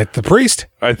mouth. The priest?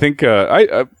 I think,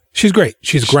 she's great.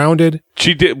 She's grounded.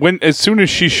 She did as soon as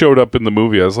she showed up in the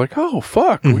movie, I was like, oh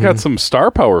fuck, we got some star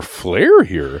power flair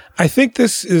here. I think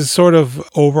this is sort of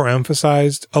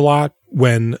overemphasized a lot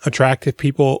when attractive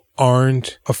people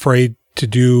aren't afraid to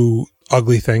do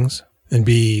ugly things and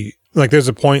be like, there's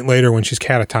a point later when she's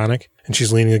catatonic and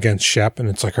she's leaning against Shep and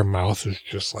it's like her mouth is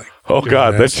just like, oh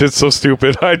God, that shit's so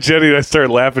stupid. Jenny and I started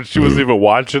laughing. She wasn't even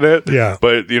watching it. Yeah.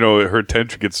 But you know, her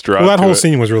attention gets dropped. Well, that whole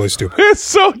scene was really stupid. It's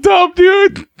so dumb,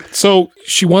 dude. So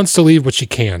she wants to leave, but she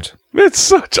can't. It's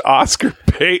such Oscar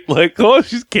bait. Like, oh,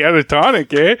 she's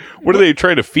catatonic, eh? What are they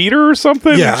trying to feed her or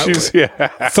something?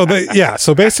 Yeah.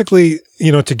 So basically,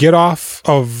 you know, to get off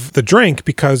of the drink,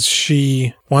 because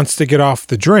she wants to get off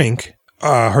the drink,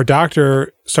 her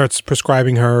doctor starts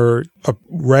prescribing her a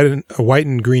white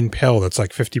and green pill that's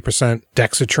like 50%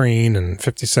 dexatrine and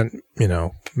 50%, you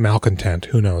know, malcontent.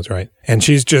 Who knows, right? And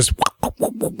she's just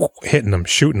hitting them,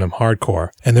 shooting them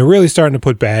hardcore. And they're really starting to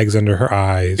put bags under her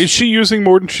eyes. Is she using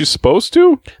more than she's supposed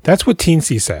to? That's what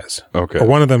Teensy says. Okay. Or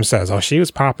one of them says, oh, she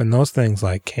was popping those things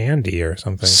like candy or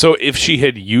something. So if she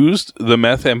had used the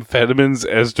methamphetamines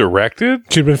as directed?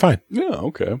 She'd been fine. Yeah,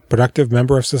 okay. Productive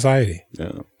member of society.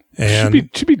 Yeah. And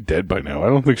she'd be dead by now. I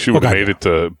don't think she would have made it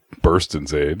to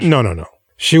Burston's age. No.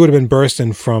 She would have been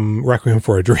Burston from Requiem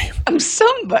for a Dream. I'm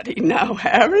somebody now,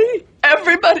 Harry.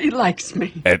 Everybody likes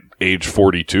me. At age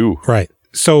 42. Right.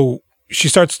 So she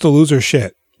starts to lose her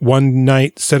shit. One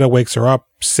night, Sita wakes her up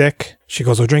sick. She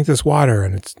goes, oh, drink this water.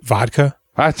 And it's vodka.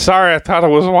 I'm sorry, I thought it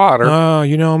was water.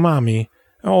 Mommy.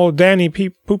 Oh, Danny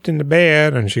pooped in the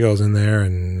bed. And she goes in there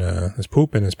and there's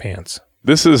poop in his pants.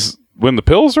 This is when the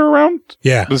pills are around?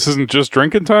 Yeah. This isn't just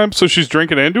drinking time? So she's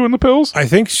drinking and doing the pills? I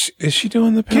think, is she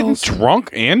doing the pills? Getting drunk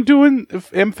and doing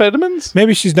amphetamines?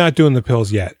 Maybe she's not doing the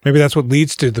pills yet. Maybe that's what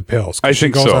leads to the pills. I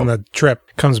think she goes so. on the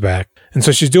trip, comes back. And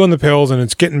so she's doing the pills and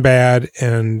it's getting bad.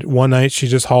 And one night she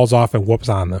just hauls off and whoops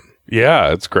on them.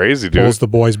 Yeah, it's crazy, dude. Pulls the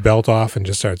boy's belt off and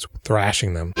just starts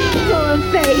thrashing them.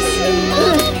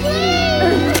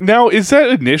 Now, is that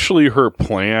initially her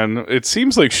plan? It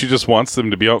seems like she just wants them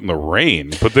to be out in the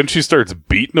rain, but then she starts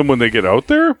beating them when they get out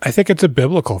there? I think it's a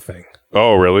biblical thing.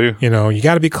 Oh, really? You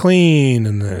got to be clean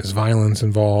and there's violence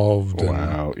involved.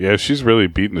 Wow. Yeah, she's really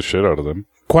beating the shit out of them.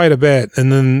 Quite a bit.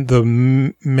 And then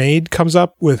the maid comes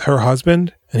up with her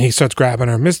husband and he starts grabbing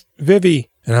her, Miss Vivi.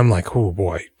 And I'm like, oh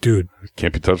boy, dude.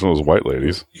 Can't be touching those white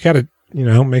ladies. You got to,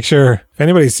 make sure if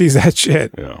anybody sees that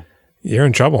shit, Yeah. you're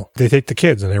in trouble. They take the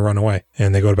kids and they run away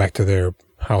and they go back to their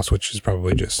house, which is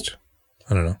probably just,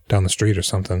 I don't know, down the street or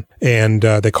something. And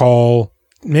they call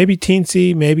maybe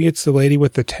Teensy, maybe it's the lady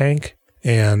with the tank.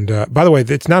 And by the way,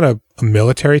 it's not a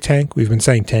military tank. We've been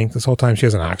saying tank this whole time. She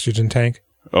has an oxygen tank.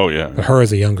 Oh, yeah. But her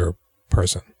is a younger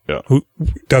person who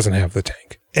doesn't have the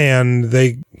tank. And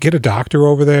they get a doctor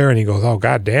over there and he goes, oh,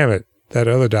 God damn it. That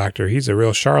other doctor, he's a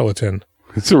real charlatan.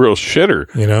 It's a real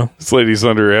shitter. This lady's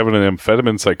having an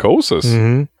amphetamine psychosis.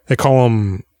 Mm-hmm. They call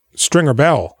him Stringer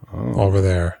Bell over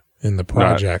there in the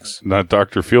projects. Not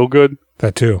Dr. Feelgood?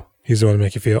 That too. He's the one to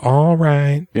make you feel all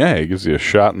right. Yeah, he gives you a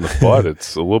shot in the butt.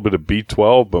 It's a little bit of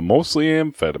B12, but mostly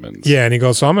amphetamines. Yeah, and he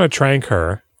goes, so I'm going to trank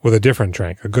her with a different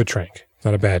trank, a good trank,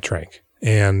 not a bad trank.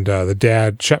 And the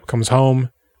dad, Shep, comes home.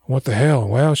 What the hell?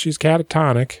 Well, she's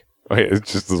catatonic. Oh, yeah,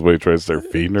 it's just this way he tries to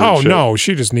start feeding her. Oh, and shit. no,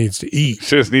 she just needs to eat.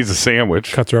 She just needs a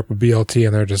sandwich. Cuts her up a BLT,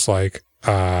 and they're just like,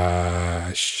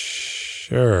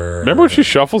 sure. Remember when she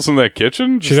shuffles in that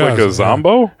kitchen? Just like a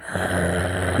zombo?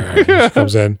 She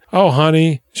comes in. Oh,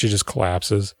 honey. She just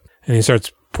collapses. And he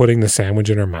starts putting the sandwich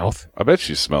in her mouth. I bet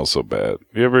she smells so bad.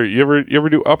 You ever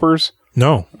do uppers?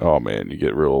 No. Oh, man, you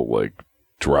get real,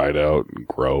 dried out and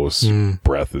gross.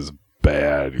 Breath is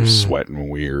bad. You're sweating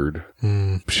weird.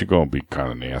 She gonna be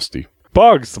kind of nasty.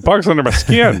 Bugs. The bugs under my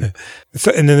skin.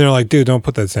 And then they're like, dude, don't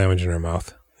put that sandwich in her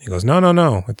mouth. He goes,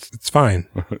 no. It's fine.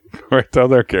 Right down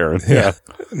there, Karen. Yeah.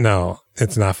 No,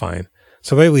 it's not fine.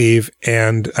 So they leave,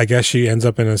 and I guess she ends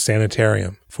up in a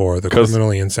sanitarium for the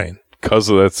criminally insane. Because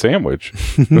of that sandwich.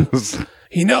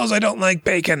 He knows I don't like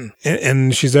bacon.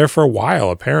 And she's there for a while,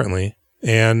 apparently.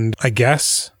 And I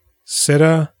guess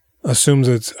Sita assumes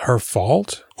it's her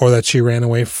fault or that she ran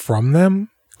away from them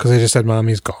because they just said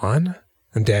mommy's gone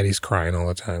and daddy's crying all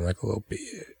the time like a little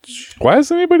bitch. Why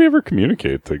does anybody ever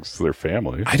communicate things to their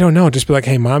family? I don't know. Just be like,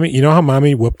 hey, mommy, you know how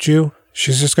mommy whooped you?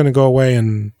 She's just going to go away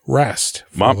and rest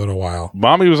for a little while.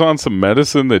 Mommy was on some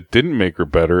medicine that didn't make her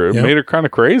better. It made her kind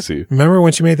of crazy. Remember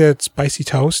when she made that spicy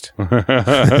toast?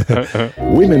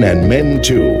 Women and men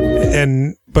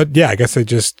too. But yeah, I guess they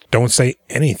just don't say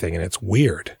anything and it's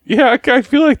weird. Yeah, I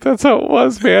feel like that's how it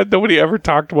was, man. Nobody ever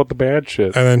talked about the bad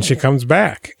shit. And then she comes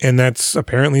back and that's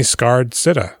apparently scarred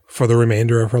Sita for the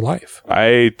remainder of her life.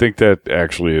 I think that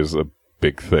actually is a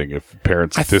big thing. If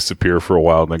parents disappear for a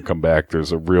while and then come back,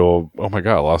 there's a real, oh my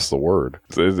God, I lost the word.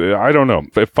 I don't know.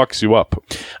 It fucks you up.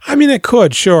 I mean, it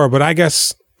could, sure, but I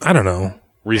guess, I don't know.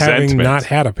 Resentment. Having not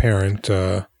had a parent,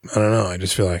 I don't know. I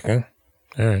just feel like, all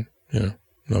right,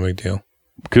 no big deal.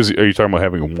 Because are you talking about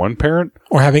having one parent?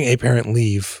 Or having a parent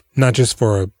leave, not just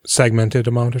for a segmented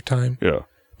amount of time. Yeah.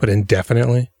 But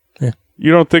indefinitely. Yeah.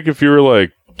 You don't think if you were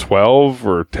 12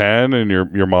 or 10 and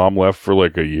your mom left for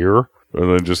a year and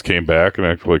then just came back and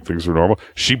acted like things were normal.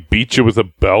 She beat you with a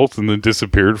belt and then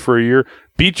disappeared for a year.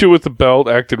 Beat you with a belt,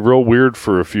 acted real weird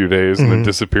for a few days, and then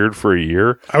disappeared for a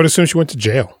year. I would assume she went to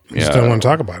jail. Just don't want to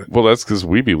talk about it. Well, that's because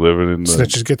we be living in the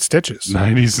snitches get stitches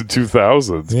 90s and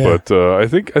 2000s. Yeah. But I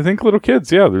think little kids,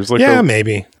 there's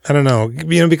maybe. I don't know.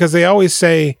 Because they always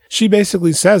say, she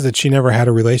basically says that she never had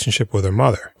a relationship with her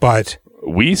mother. But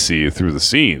we see through the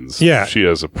scenes. Yeah. She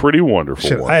has a pretty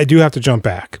wonderful one. I do have to jump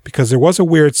back because there was a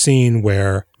weird scene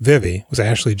where Vivi was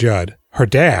Ashley Judd. Her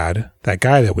dad, that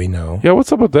guy that we know. Yeah,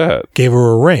 what's up with that? Gave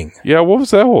her a ring. Yeah, what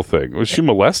was that whole thing? Was she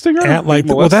molesting her?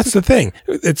 Well, that's the thing.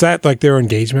 It's at their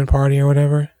engagement party or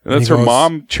whatever. And that's her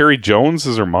mom? Cherry Jones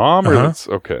is her mom? Or that's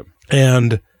okay.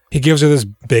 And he gives her this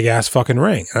big ass fucking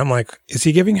ring. And I'm like, is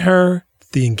he giving her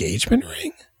the engagement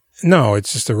ring? No,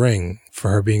 it's just a ring for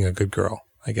her being a good girl,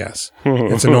 I guess.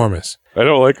 It's enormous. I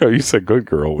don't like how you said good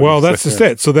girl. Well, that's just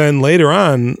it. So then later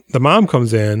on, the mom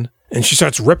comes in And she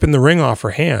starts ripping the ring off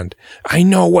her hand. I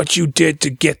know what you did to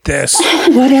get this.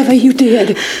 Whatever you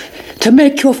did to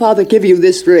make your father give you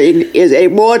this ring is a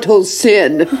mortal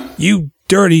sin. You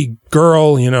dirty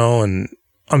girl, and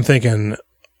I'm thinking,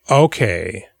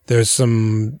 okay, there's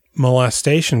some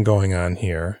molestation going on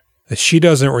here that she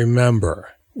doesn't remember,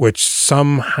 which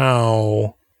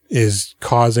somehow is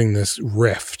causing this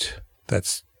rift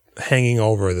that's hanging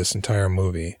over this entire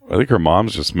movie. I think her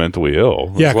mom's just mentally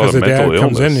ill. Yeah, because the dad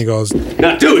comes in and he goes,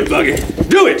 now do it, Buggy.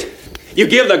 Do it. You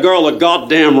give the girl a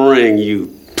goddamn ring, you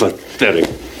pathetic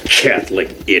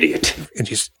Catholic idiot. And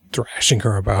she's thrashing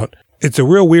her about. It's a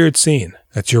real weird scene.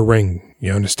 That's your ring.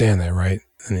 You understand that, right?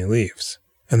 And he leaves.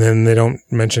 And then they don't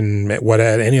mention what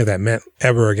any of that meant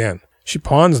ever again. She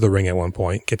pawns the ring at one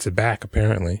point, gets it back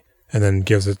apparently, and then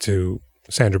gives it to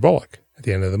Sandra Bullock at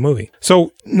the end of the movie.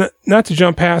 So not to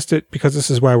jump past it, because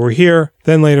this is why we're here.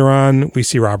 Then later on, we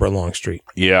see Robert Longstreet.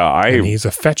 Yeah, and he's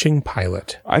a fetching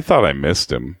pilot. I thought I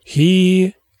missed him.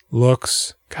 He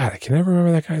looks... God, I can never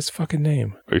remember that guy's fucking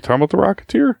name. Are you talking about the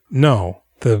Rocketeer? No,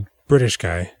 the British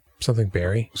guy. Something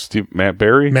Barry. Matt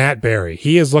Barry? Matt Barry.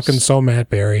 He is looking so Matt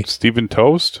Barry. Stephen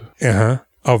Toast? Uh-huh.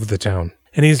 Of the town.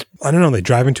 And he's, I don't know, they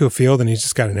drive into a field and he's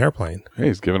just got an airplane. Hey,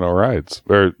 he's giving out rides.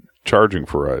 Or charging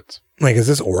for rides. Like, is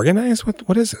this organized?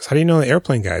 What is this? How do you know the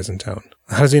airplane guy's in town?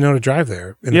 How does he know to drive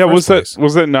there? Was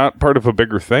that not part of a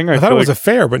bigger thing? I thought it was a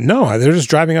fair, but no, they're just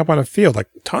driving up on a field, like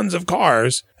tons of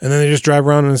cars, and then they just drive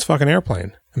around in this fucking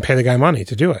airplane and pay the guy money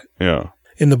to do it. Yeah.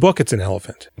 In the book, it's an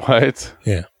elephant. What?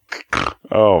 Yeah.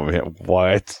 Oh, man,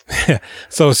 what?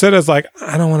 So Sida's like,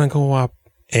 I don't want to go up.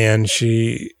 And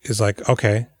she is like,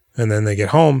 okay. And then they get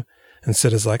home, and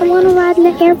Sida's like, I want to ride in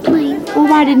the airplane. Well,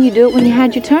 why didn't you do it when you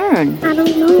had your turn? I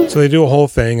don't know. So they do a whole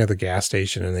thing at the gas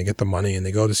station, and they get the money, and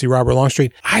they go to see Robert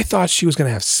Longstreet. I thought she was going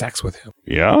to have sex with him.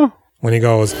 Yeah? When he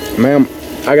goes, ma'am,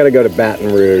 I got to go to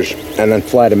Baton Rouge and then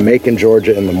fly to Macon,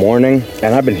 Georgia in the morning.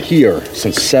 And I've been here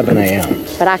since 7 a.m.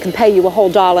 But I can pay you a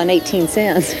whole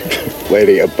 $1.18.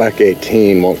 Lady,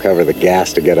 $1.18 won't cover the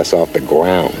gas to get us off the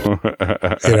ground.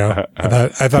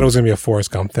 I thought it was going to be a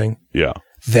Forrest Gump thing. Yeah.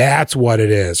 That's what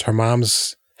it is. Her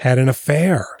mom's had an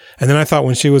affair. And then I thought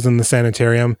when she was in the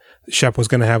sanitarium, Shep was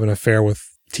going to have an affair with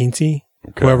Teensy,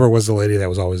 whoever was the lady that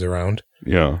was always around.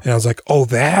 Yeah. And I was like, oh,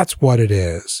 that's what it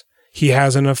is. He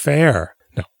has an affair.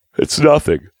 No. It's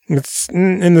nothing. It's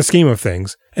in the scheme of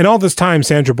things. And all this time,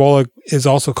 Sandra Bullock is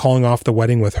also calling off the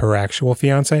wedding with her actual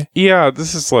fiance. Yeah,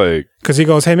 this is like... Because he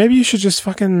goes, hey, maybe you should just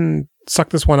fucking suck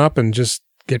this one up and just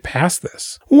get past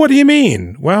this. What do you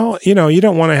mean? Well, you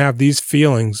don't want to have these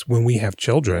feelings when we have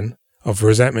children of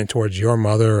resentment towards your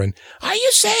mother. And are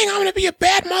you saying I'm going to be a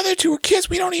bad mother to her kids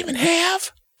we don't even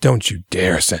have? Don't you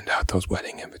dare send out those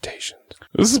wedding invitations.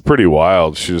 This is pretty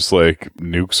wild. She just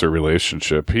nukes her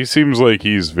relationship. He seems like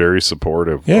he's very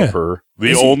supportive of her.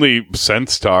 The only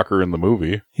sense talker in the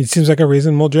movie. He seems like a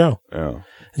reasonable Joe. Yeah.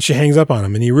 And she hangs up on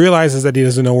him and he realizes that he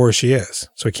doesn't know where she is.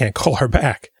 So he can't call her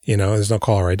back. There's no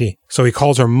caller ID. So he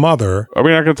calls her mother. Are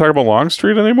we not going to talk about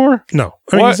Longstreet anymore? No.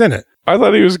 I mean, he's in it. I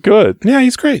thought he was good. Yeah,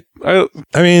 he's great. I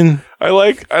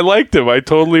liked him. I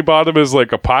totally bought him as a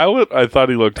pilot. I thought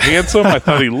he looked handsome. I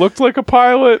thought he looked like a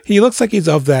pilot. He looks like he's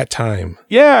of that time.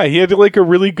 Yeah, he had a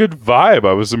really good vibe.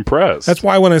 I was impressed. That's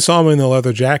why when I saw him in the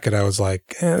leather jacket, I was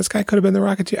like, this guy could have been the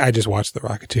Rocketeer. I just watched the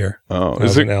Rocketeer. Oh,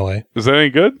 is it in LA? Is that any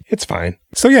good? It's fine.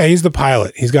 So yeah, he's the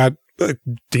pilot. He's got a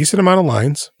decent amount of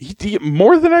lines.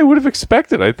 More than I would have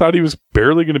expected. I thought he was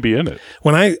barely going to be in it.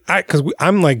 When because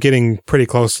I'm getting pretty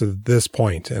close to this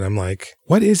point, and I'm like,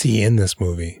 what is he in this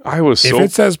movie? If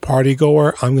it says party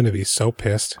goer, I'm going to be so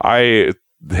pissed. I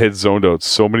had zoned out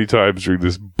so many times during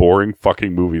this boring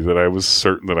fucking movie that I was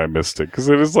certain that I missed it because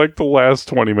it is the last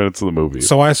 20 minutes of the movie.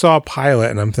 So I saw a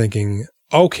pilot, and I'm thinking,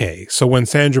 okay, so when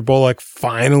Sandra Bullock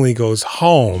finally goes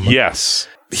home, yes.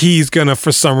 He's going to,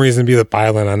 for some reason, be the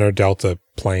pilot on her Delta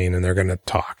plane and they're going to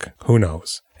talk. Who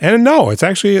knows? And no, it's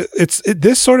actually,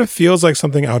 this sort of feels like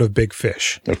something out of Big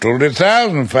Fish. I've told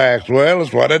 1,000 facts. Well,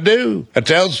 it's what I do. I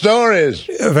tell stories.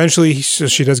 Eventually,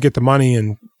 she does get the money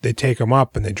and they take him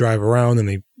up and they drive around and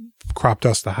they crop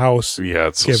dust the house. Yeah,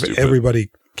 it's so give stupid.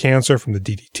 Everybody cancer from the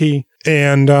DDT.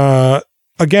 And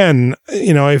again,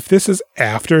 if this is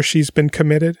after she's been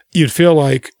committed, you'd feel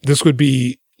like this would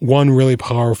be one really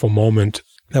powerful moment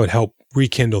that would help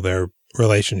rekindle their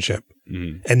relationship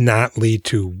and not lead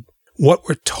to what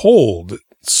we're told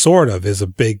sort of is a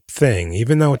big thing,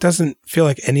 even though it doesn't feel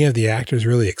like any of the actors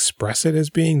really express it as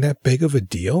being that big of a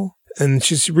deal. And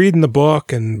she's reading the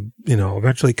book and,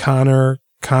 eventually Colin,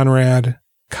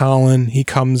 he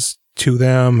comes to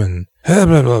them and blah,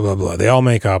 blah, blah, blah, blah. They all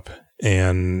make up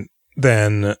and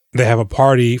then they have a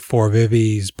party for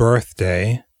Vivi's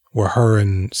birthday where her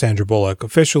and Sandra Bullock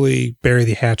officially bury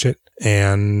the hatchet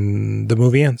and the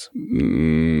movie ends.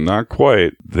 Not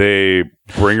quite. They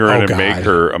bring her in and make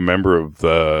her a member of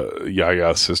the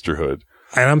Yaya Sisterhood.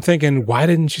 And I'm thinking, why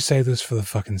didn't you say this for the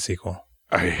fucking sequel?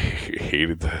 I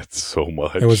hated that so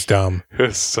much. It was dumb. It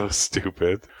was so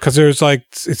stupid. Because there's like,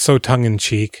 it's so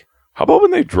tongue-in-cheek. How about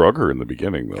when they drug her in the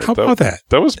beginning, though? How about that?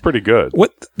 That was pretty good.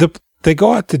 They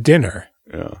go out to dinner.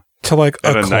 Yeah. To like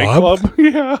a club? Nightclub?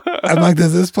 Yeah. I'm like,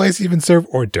 does this place even serve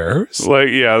hors d'oeuvres? Like,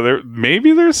 yeah,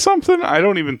 maybe there's something. I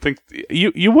don't even think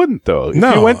you wouldn't though. No.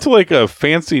 If you went to like a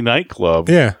fancy nightclub,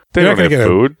 yeah, they don't have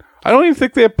food. I don't even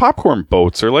think they have popcorn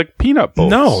boats or like peanut boats.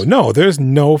 No, there's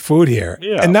no food here.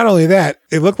 Yeah. And not only that,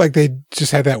 it looked like they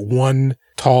just had that one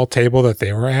tall table that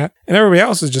they were at, and everybody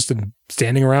else is just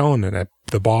standing around and at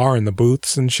the bar and the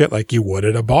booths and shit like you would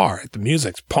at a bar. The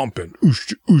music's pumping.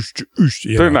 Oosh, oosh,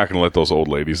 oosh, They're not going to let those old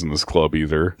ladies in this club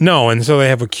either. No, and so they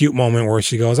have a cute moment where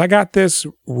she goes, I got this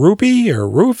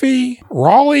roofie,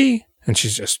 Raleigh. And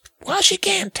she's just, well, she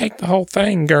can't take the whole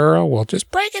thing, girl. We'll just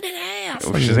break it in half.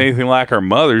 If she's anything like her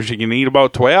mother, she can eat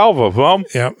about 12 of them.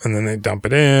 Yep. And then they dump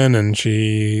it in, and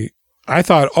I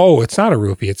thought, oh, it's not a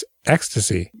roofie, it's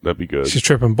ecstasy. That'd be good. She's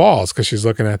tripping balls because she's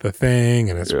looking at the thing,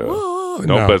 and it's,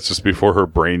 Nope, that's just before her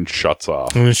brain shuts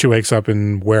off. And then she wakes up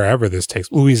in wherever this takes,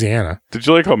 Louisiana. Did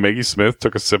you like how Maggie Smith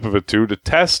took a sip of it too to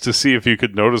test to see if you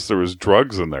could notice there was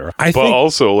drugs in there? But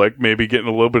also like maybe getting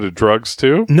a little bit of drugs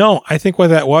too? No, I think what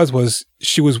that was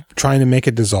she was trying to make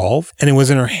it dissolve, and it was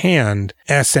in her hand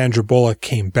as Sandra Bullock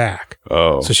came back.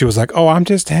 Oh. So she was like, oh, I'm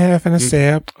just having a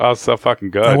sip. Oh, it's so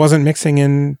fucking good. I wasn't mixing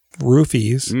in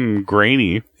roofies.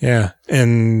 Grainy. Yeah.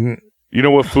 And you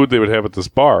know what food they would have at this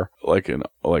bar? Like onion,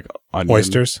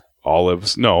 oysters,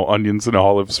 olives. No, onions and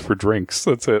olives for drinks.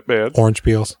 That's it, man. Orange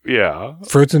peels. Yeah.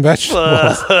 Fruits and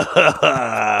vegetables.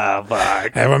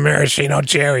 Fuck. Have a maraschino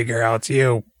cherry, girl. It's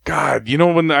you. God, you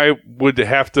know when I would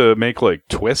have to make like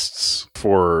twists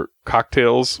for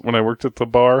cocktails when I worked at the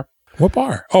bar? What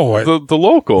bar? Oh, the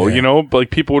local, you know,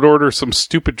 like people would order some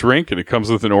stupid drink and it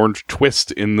comes with an orange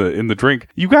twist in the drink.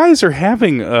 You guys are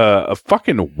having a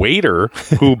fucking waiter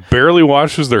who barely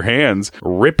washes their hands,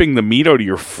 ripping the meat out of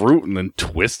your fruit and then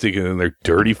twisting it in their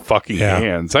dirty fucking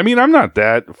hands. I mean, I'm not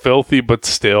that filthy, but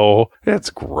still, that's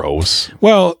gross.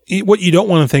 Well, what you don't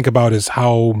want to think about is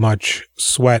how much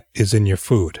sweat is in your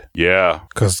food. Yeah.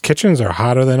 Because kitchens are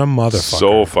hotter than a motherfucker.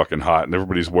 So fucking hot. And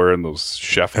everybody's wearing those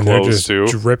chef and clothes they're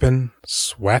just too. Dripping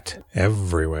sweat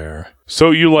everywhere. So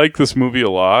you like this movie a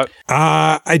lot?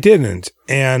 I didn't.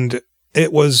 And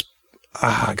it was,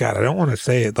 God, I don't want to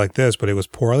say it like this, but it was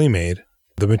poorly made.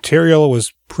 The material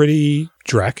was pretty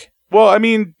dreck. Well, I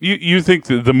mean, you think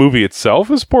the movie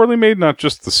itself is poorly made, not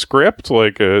just the script?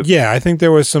 Yeah, I think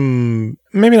there was some,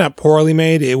 maybe not poorly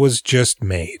made, it was just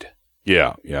made.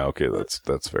 Yeah, okay,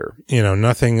 that's fair. You know,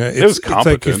 nothing. It was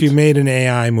competent. It's like if you made an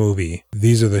AI movie,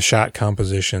 these are the shot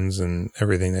compositions and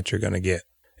everything that you're going to get.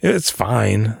 It's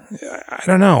fine. I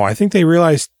don't know. I think they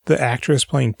realized the actress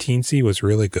playing Teensy was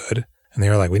really good, and they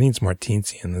were like, we need some more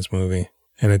Teensy in this movie,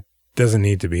 and it doesn't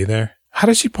need to be there. How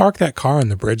does she park that car on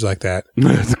the bridge like that?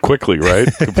 Quickly, right?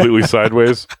 Completely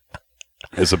sideways.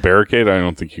 As a barricade, I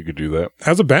don't think you could do that. That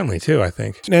was a Bentley, too, I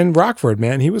think. And Rockford,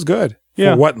 man, he was good.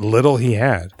 Yeah. For what little he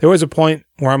had. There was a point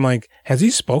where I'm like, has he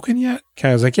spoken yet?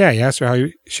 I was like, yeah, he asked her how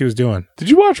she was doing. Did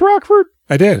you watch Rockford?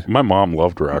 I did. My mom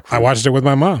loved Rockford. I watched it with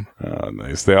my mom. Oh,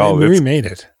 nice. They remade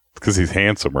it. Because he's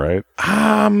handsome, right?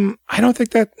 I don't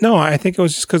think that. No, I think it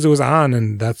was just because it was on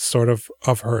and that's sort of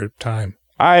her time.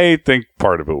 I think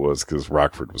part of it was because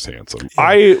Rockford was handsome.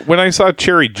 Yeah. When I saw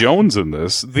Cherry Jones in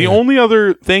this, the only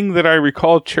other thing that I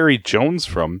recall Cherry Jones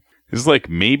from is like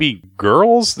maybe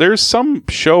Girls. There's some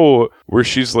show where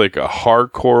she's like a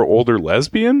hardcore older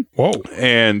lesbian. Whoa.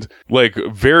 And like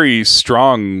very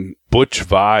strong butch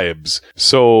vibes.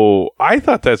 So I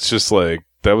thought that's just like,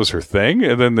 that was her thing.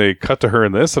 And then they cut to her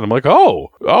in this and I'm like, oh,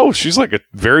 she's like a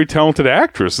very talented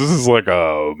actress. This is like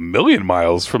a million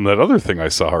miles from that other thing I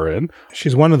saw her in.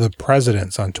 She's one of the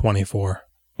presidents on 24.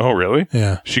 Oh, really?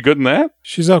 Yeah. She good in that?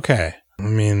 She's okay. I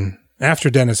mean, after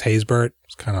Dennis Haysbert,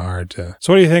 it's kind of hard to.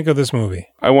 So what do you think of this movie?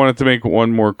 I wanted to make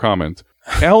one more comment.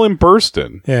 Ellen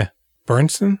Burstyn. Yeah.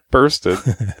 Burstyn.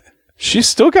 She's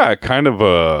still got kind of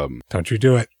a... Don't you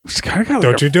do it. She's kind of got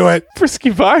Don't you do it.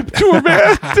 Frisky vibe to her,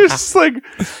 man. Just like,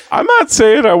 I'm not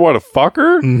saying I want to fuck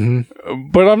her,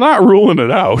 but I'm not ruling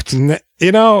it out.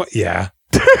 You know, yeah.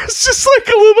 There's just like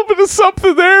a little bit of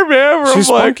something there, man. Where She's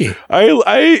I'm spunky.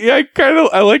 Like,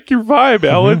 I like your vibe,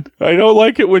 Ellen. I don't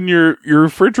like it when your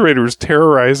refrigerator is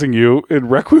terrorizing you in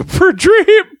Requiem for a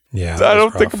Dream. Yeah, I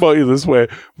don't think about you this way.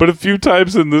 But a few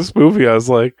times in this movie, I was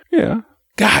like, yeah.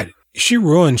 God, she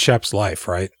ruined Shep's life,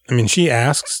 right? I mean, she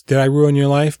asks, did I ruin your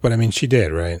life? But I mean, she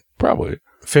did, right? Probably.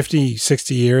 50,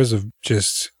 60 years of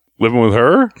just... living with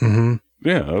her? Mm-hmm.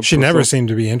 Yeah. She never seemed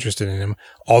to be interested in him,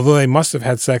 although they must have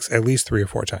had sex at least 3 or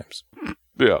 4 times.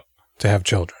 Yeah. To have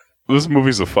children. This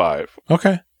movie's a 5.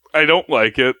 Okay. I don't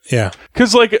like it. Yeah.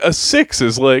 Because, like, a 6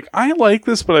 is like, I like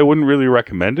this, but I wouldn't really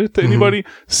recommend it to anybody.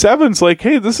 7's like,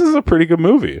 hey, this is a pretty good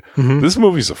movie. This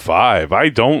movie's a 5. I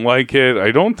don't like it.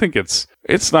 I don't think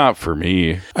it's not for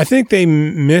me. I think they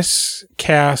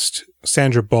miscast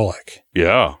Sandra Bullock.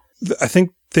 Yeah. I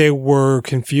think they were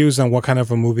confused on what kind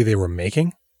of a movie they were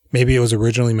making. Maybe it was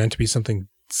originally meant to be something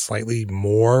slightly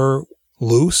more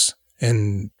loose,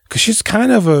 and because she's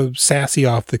kind of a sassy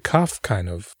off the cuff kind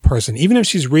of person. Even if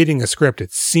she's reading a script,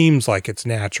 it seems like it's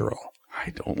natural. I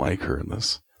don't like her in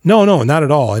this. No, not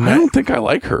at all. And I don't think I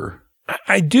like her.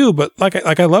 I do, but like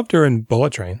I loved her in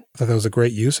Bullet Train. I thought that was a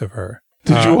great use of her.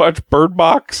 Did you watch Bird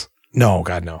Box? No,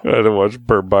 God, no. I didn't watch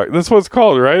Bird Box. That's what it's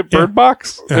called, right? Yeah. Bird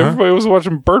Box? Everybody was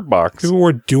watching Bird Box. People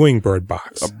were doing Bird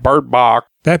Box. A Bird Box.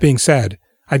 That being said,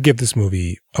 I'd give this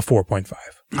movie a 4.5.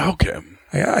 Okay.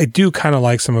 I do kind of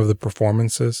like some of the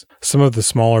performances. Some of the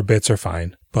smaller bits are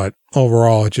fine, but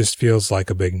overall, it just feels like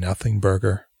a big nothing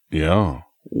burger. Yeah.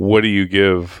 What do you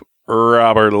give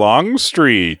Robert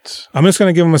Longstreet? I'm just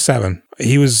going to give him a 7.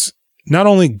 He was not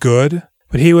only good,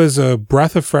 but he was a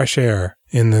breath of fresh air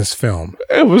in this film.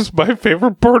 It was my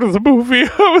favorite part of the movie.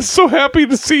 I was so happy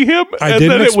to see him. I and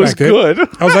didn't then it was expect it. good.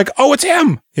 I was like, oh, it's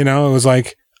him. You know, it was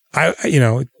like,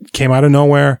 it came out of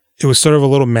nowhere. It was sort of a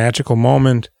little magical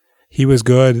moment. He was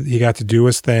good. He got to do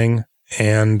his thing.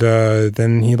 And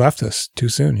then he left us too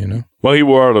soon, you know? Well, he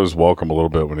wore out his welcome a little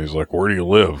bit when he's like, where do you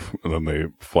live? And then they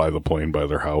fly the plane by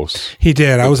their house. He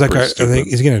did. I was like, Pretty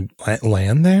is he going to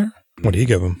land there? What do you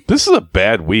give him? This is a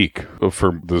bad week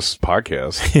for this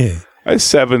podcast.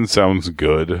 7 sounds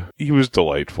good. He was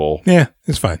delightful. Yeah,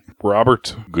 it's fine.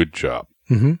 Robert, good job.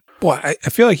 Mm-hmm. Boy, I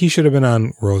feel like he should have been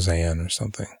on Roseanne or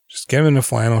something. Just give him a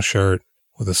flannel shirt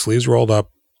with the sleeves rolled up,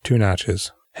 2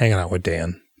 notches, hanging out with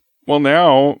Dan. Well,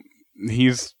 now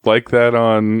he's like that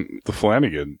on the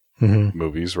Flanagan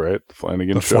movies, right? The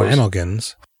Flanagan shows.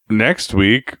 Flanagans. Next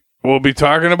week, we'll be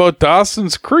talking about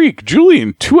Dawson's Creek.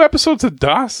 Julian, 2 episodes of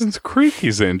Dawson's Creek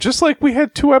he's in, just like we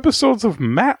had 2 episodes of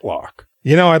Matlock.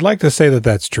 You know, I'd like to say that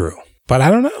that's true, but I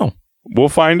don't know. We'll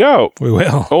find out. We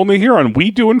will. Only here on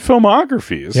We Doing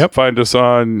Filmographies. Yep. Find us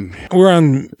on... We're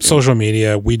on social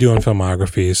media, We Doing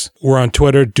Filmographies. We're on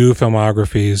Twitter, Do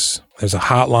Filmographies. There's a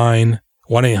hotline,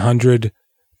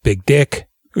 1-800-BIG DICK.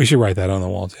 We should write that on the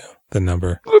wall, too. The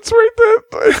number. Let's write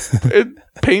that. It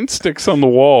paint sticks on the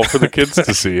wall for the kids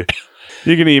to see.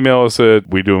 You can email us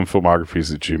at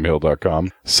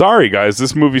wedoingfilmographies@gmail.com. Sorry, guys,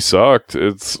 this movie sucked.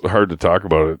 It's hard to talk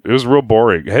about it. It was real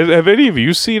boring. Have any of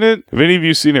you seen it? Have any of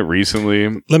you seen it recently?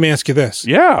 Let me ask you this.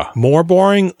 Yeah. More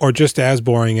boring or just as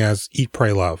boring as Eat,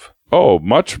 Pray, Love? Oh,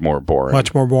 much more boring.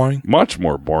 Much more boring? Much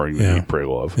more boring than Eat, Pray,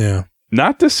 Love. Yeah.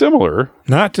 Not dissimilar.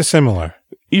 Not dissimilar.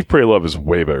 Eat, Pray, Love is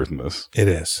way better than this. It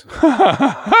is.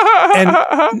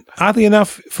 And oddly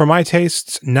enough, for my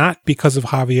tastes, not because of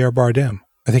Javier Bardem.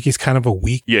 I think he's kind of a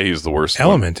weak he's the worst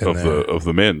element of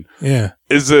the men. Yeah.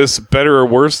 Is this better or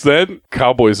worse than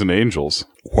Cowboys and Angels?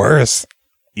 Worse.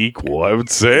 Equal, I would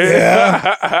say.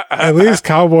 Yeah. At least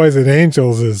Cowboys and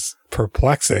Angels is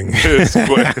perplexing. It's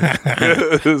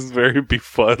very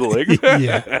befuddling.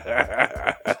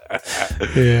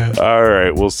 Yeah. All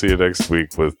right. We'll see you next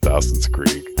week with Dawson's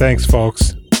Creek. Thanks,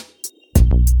 folks.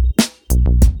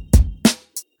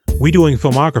 We Doing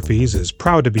Filmographies is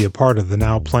proud to be a part of the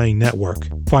Now Playing Network.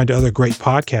 Find other great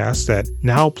podcasts at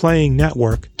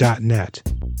nowplayingnetwork.net.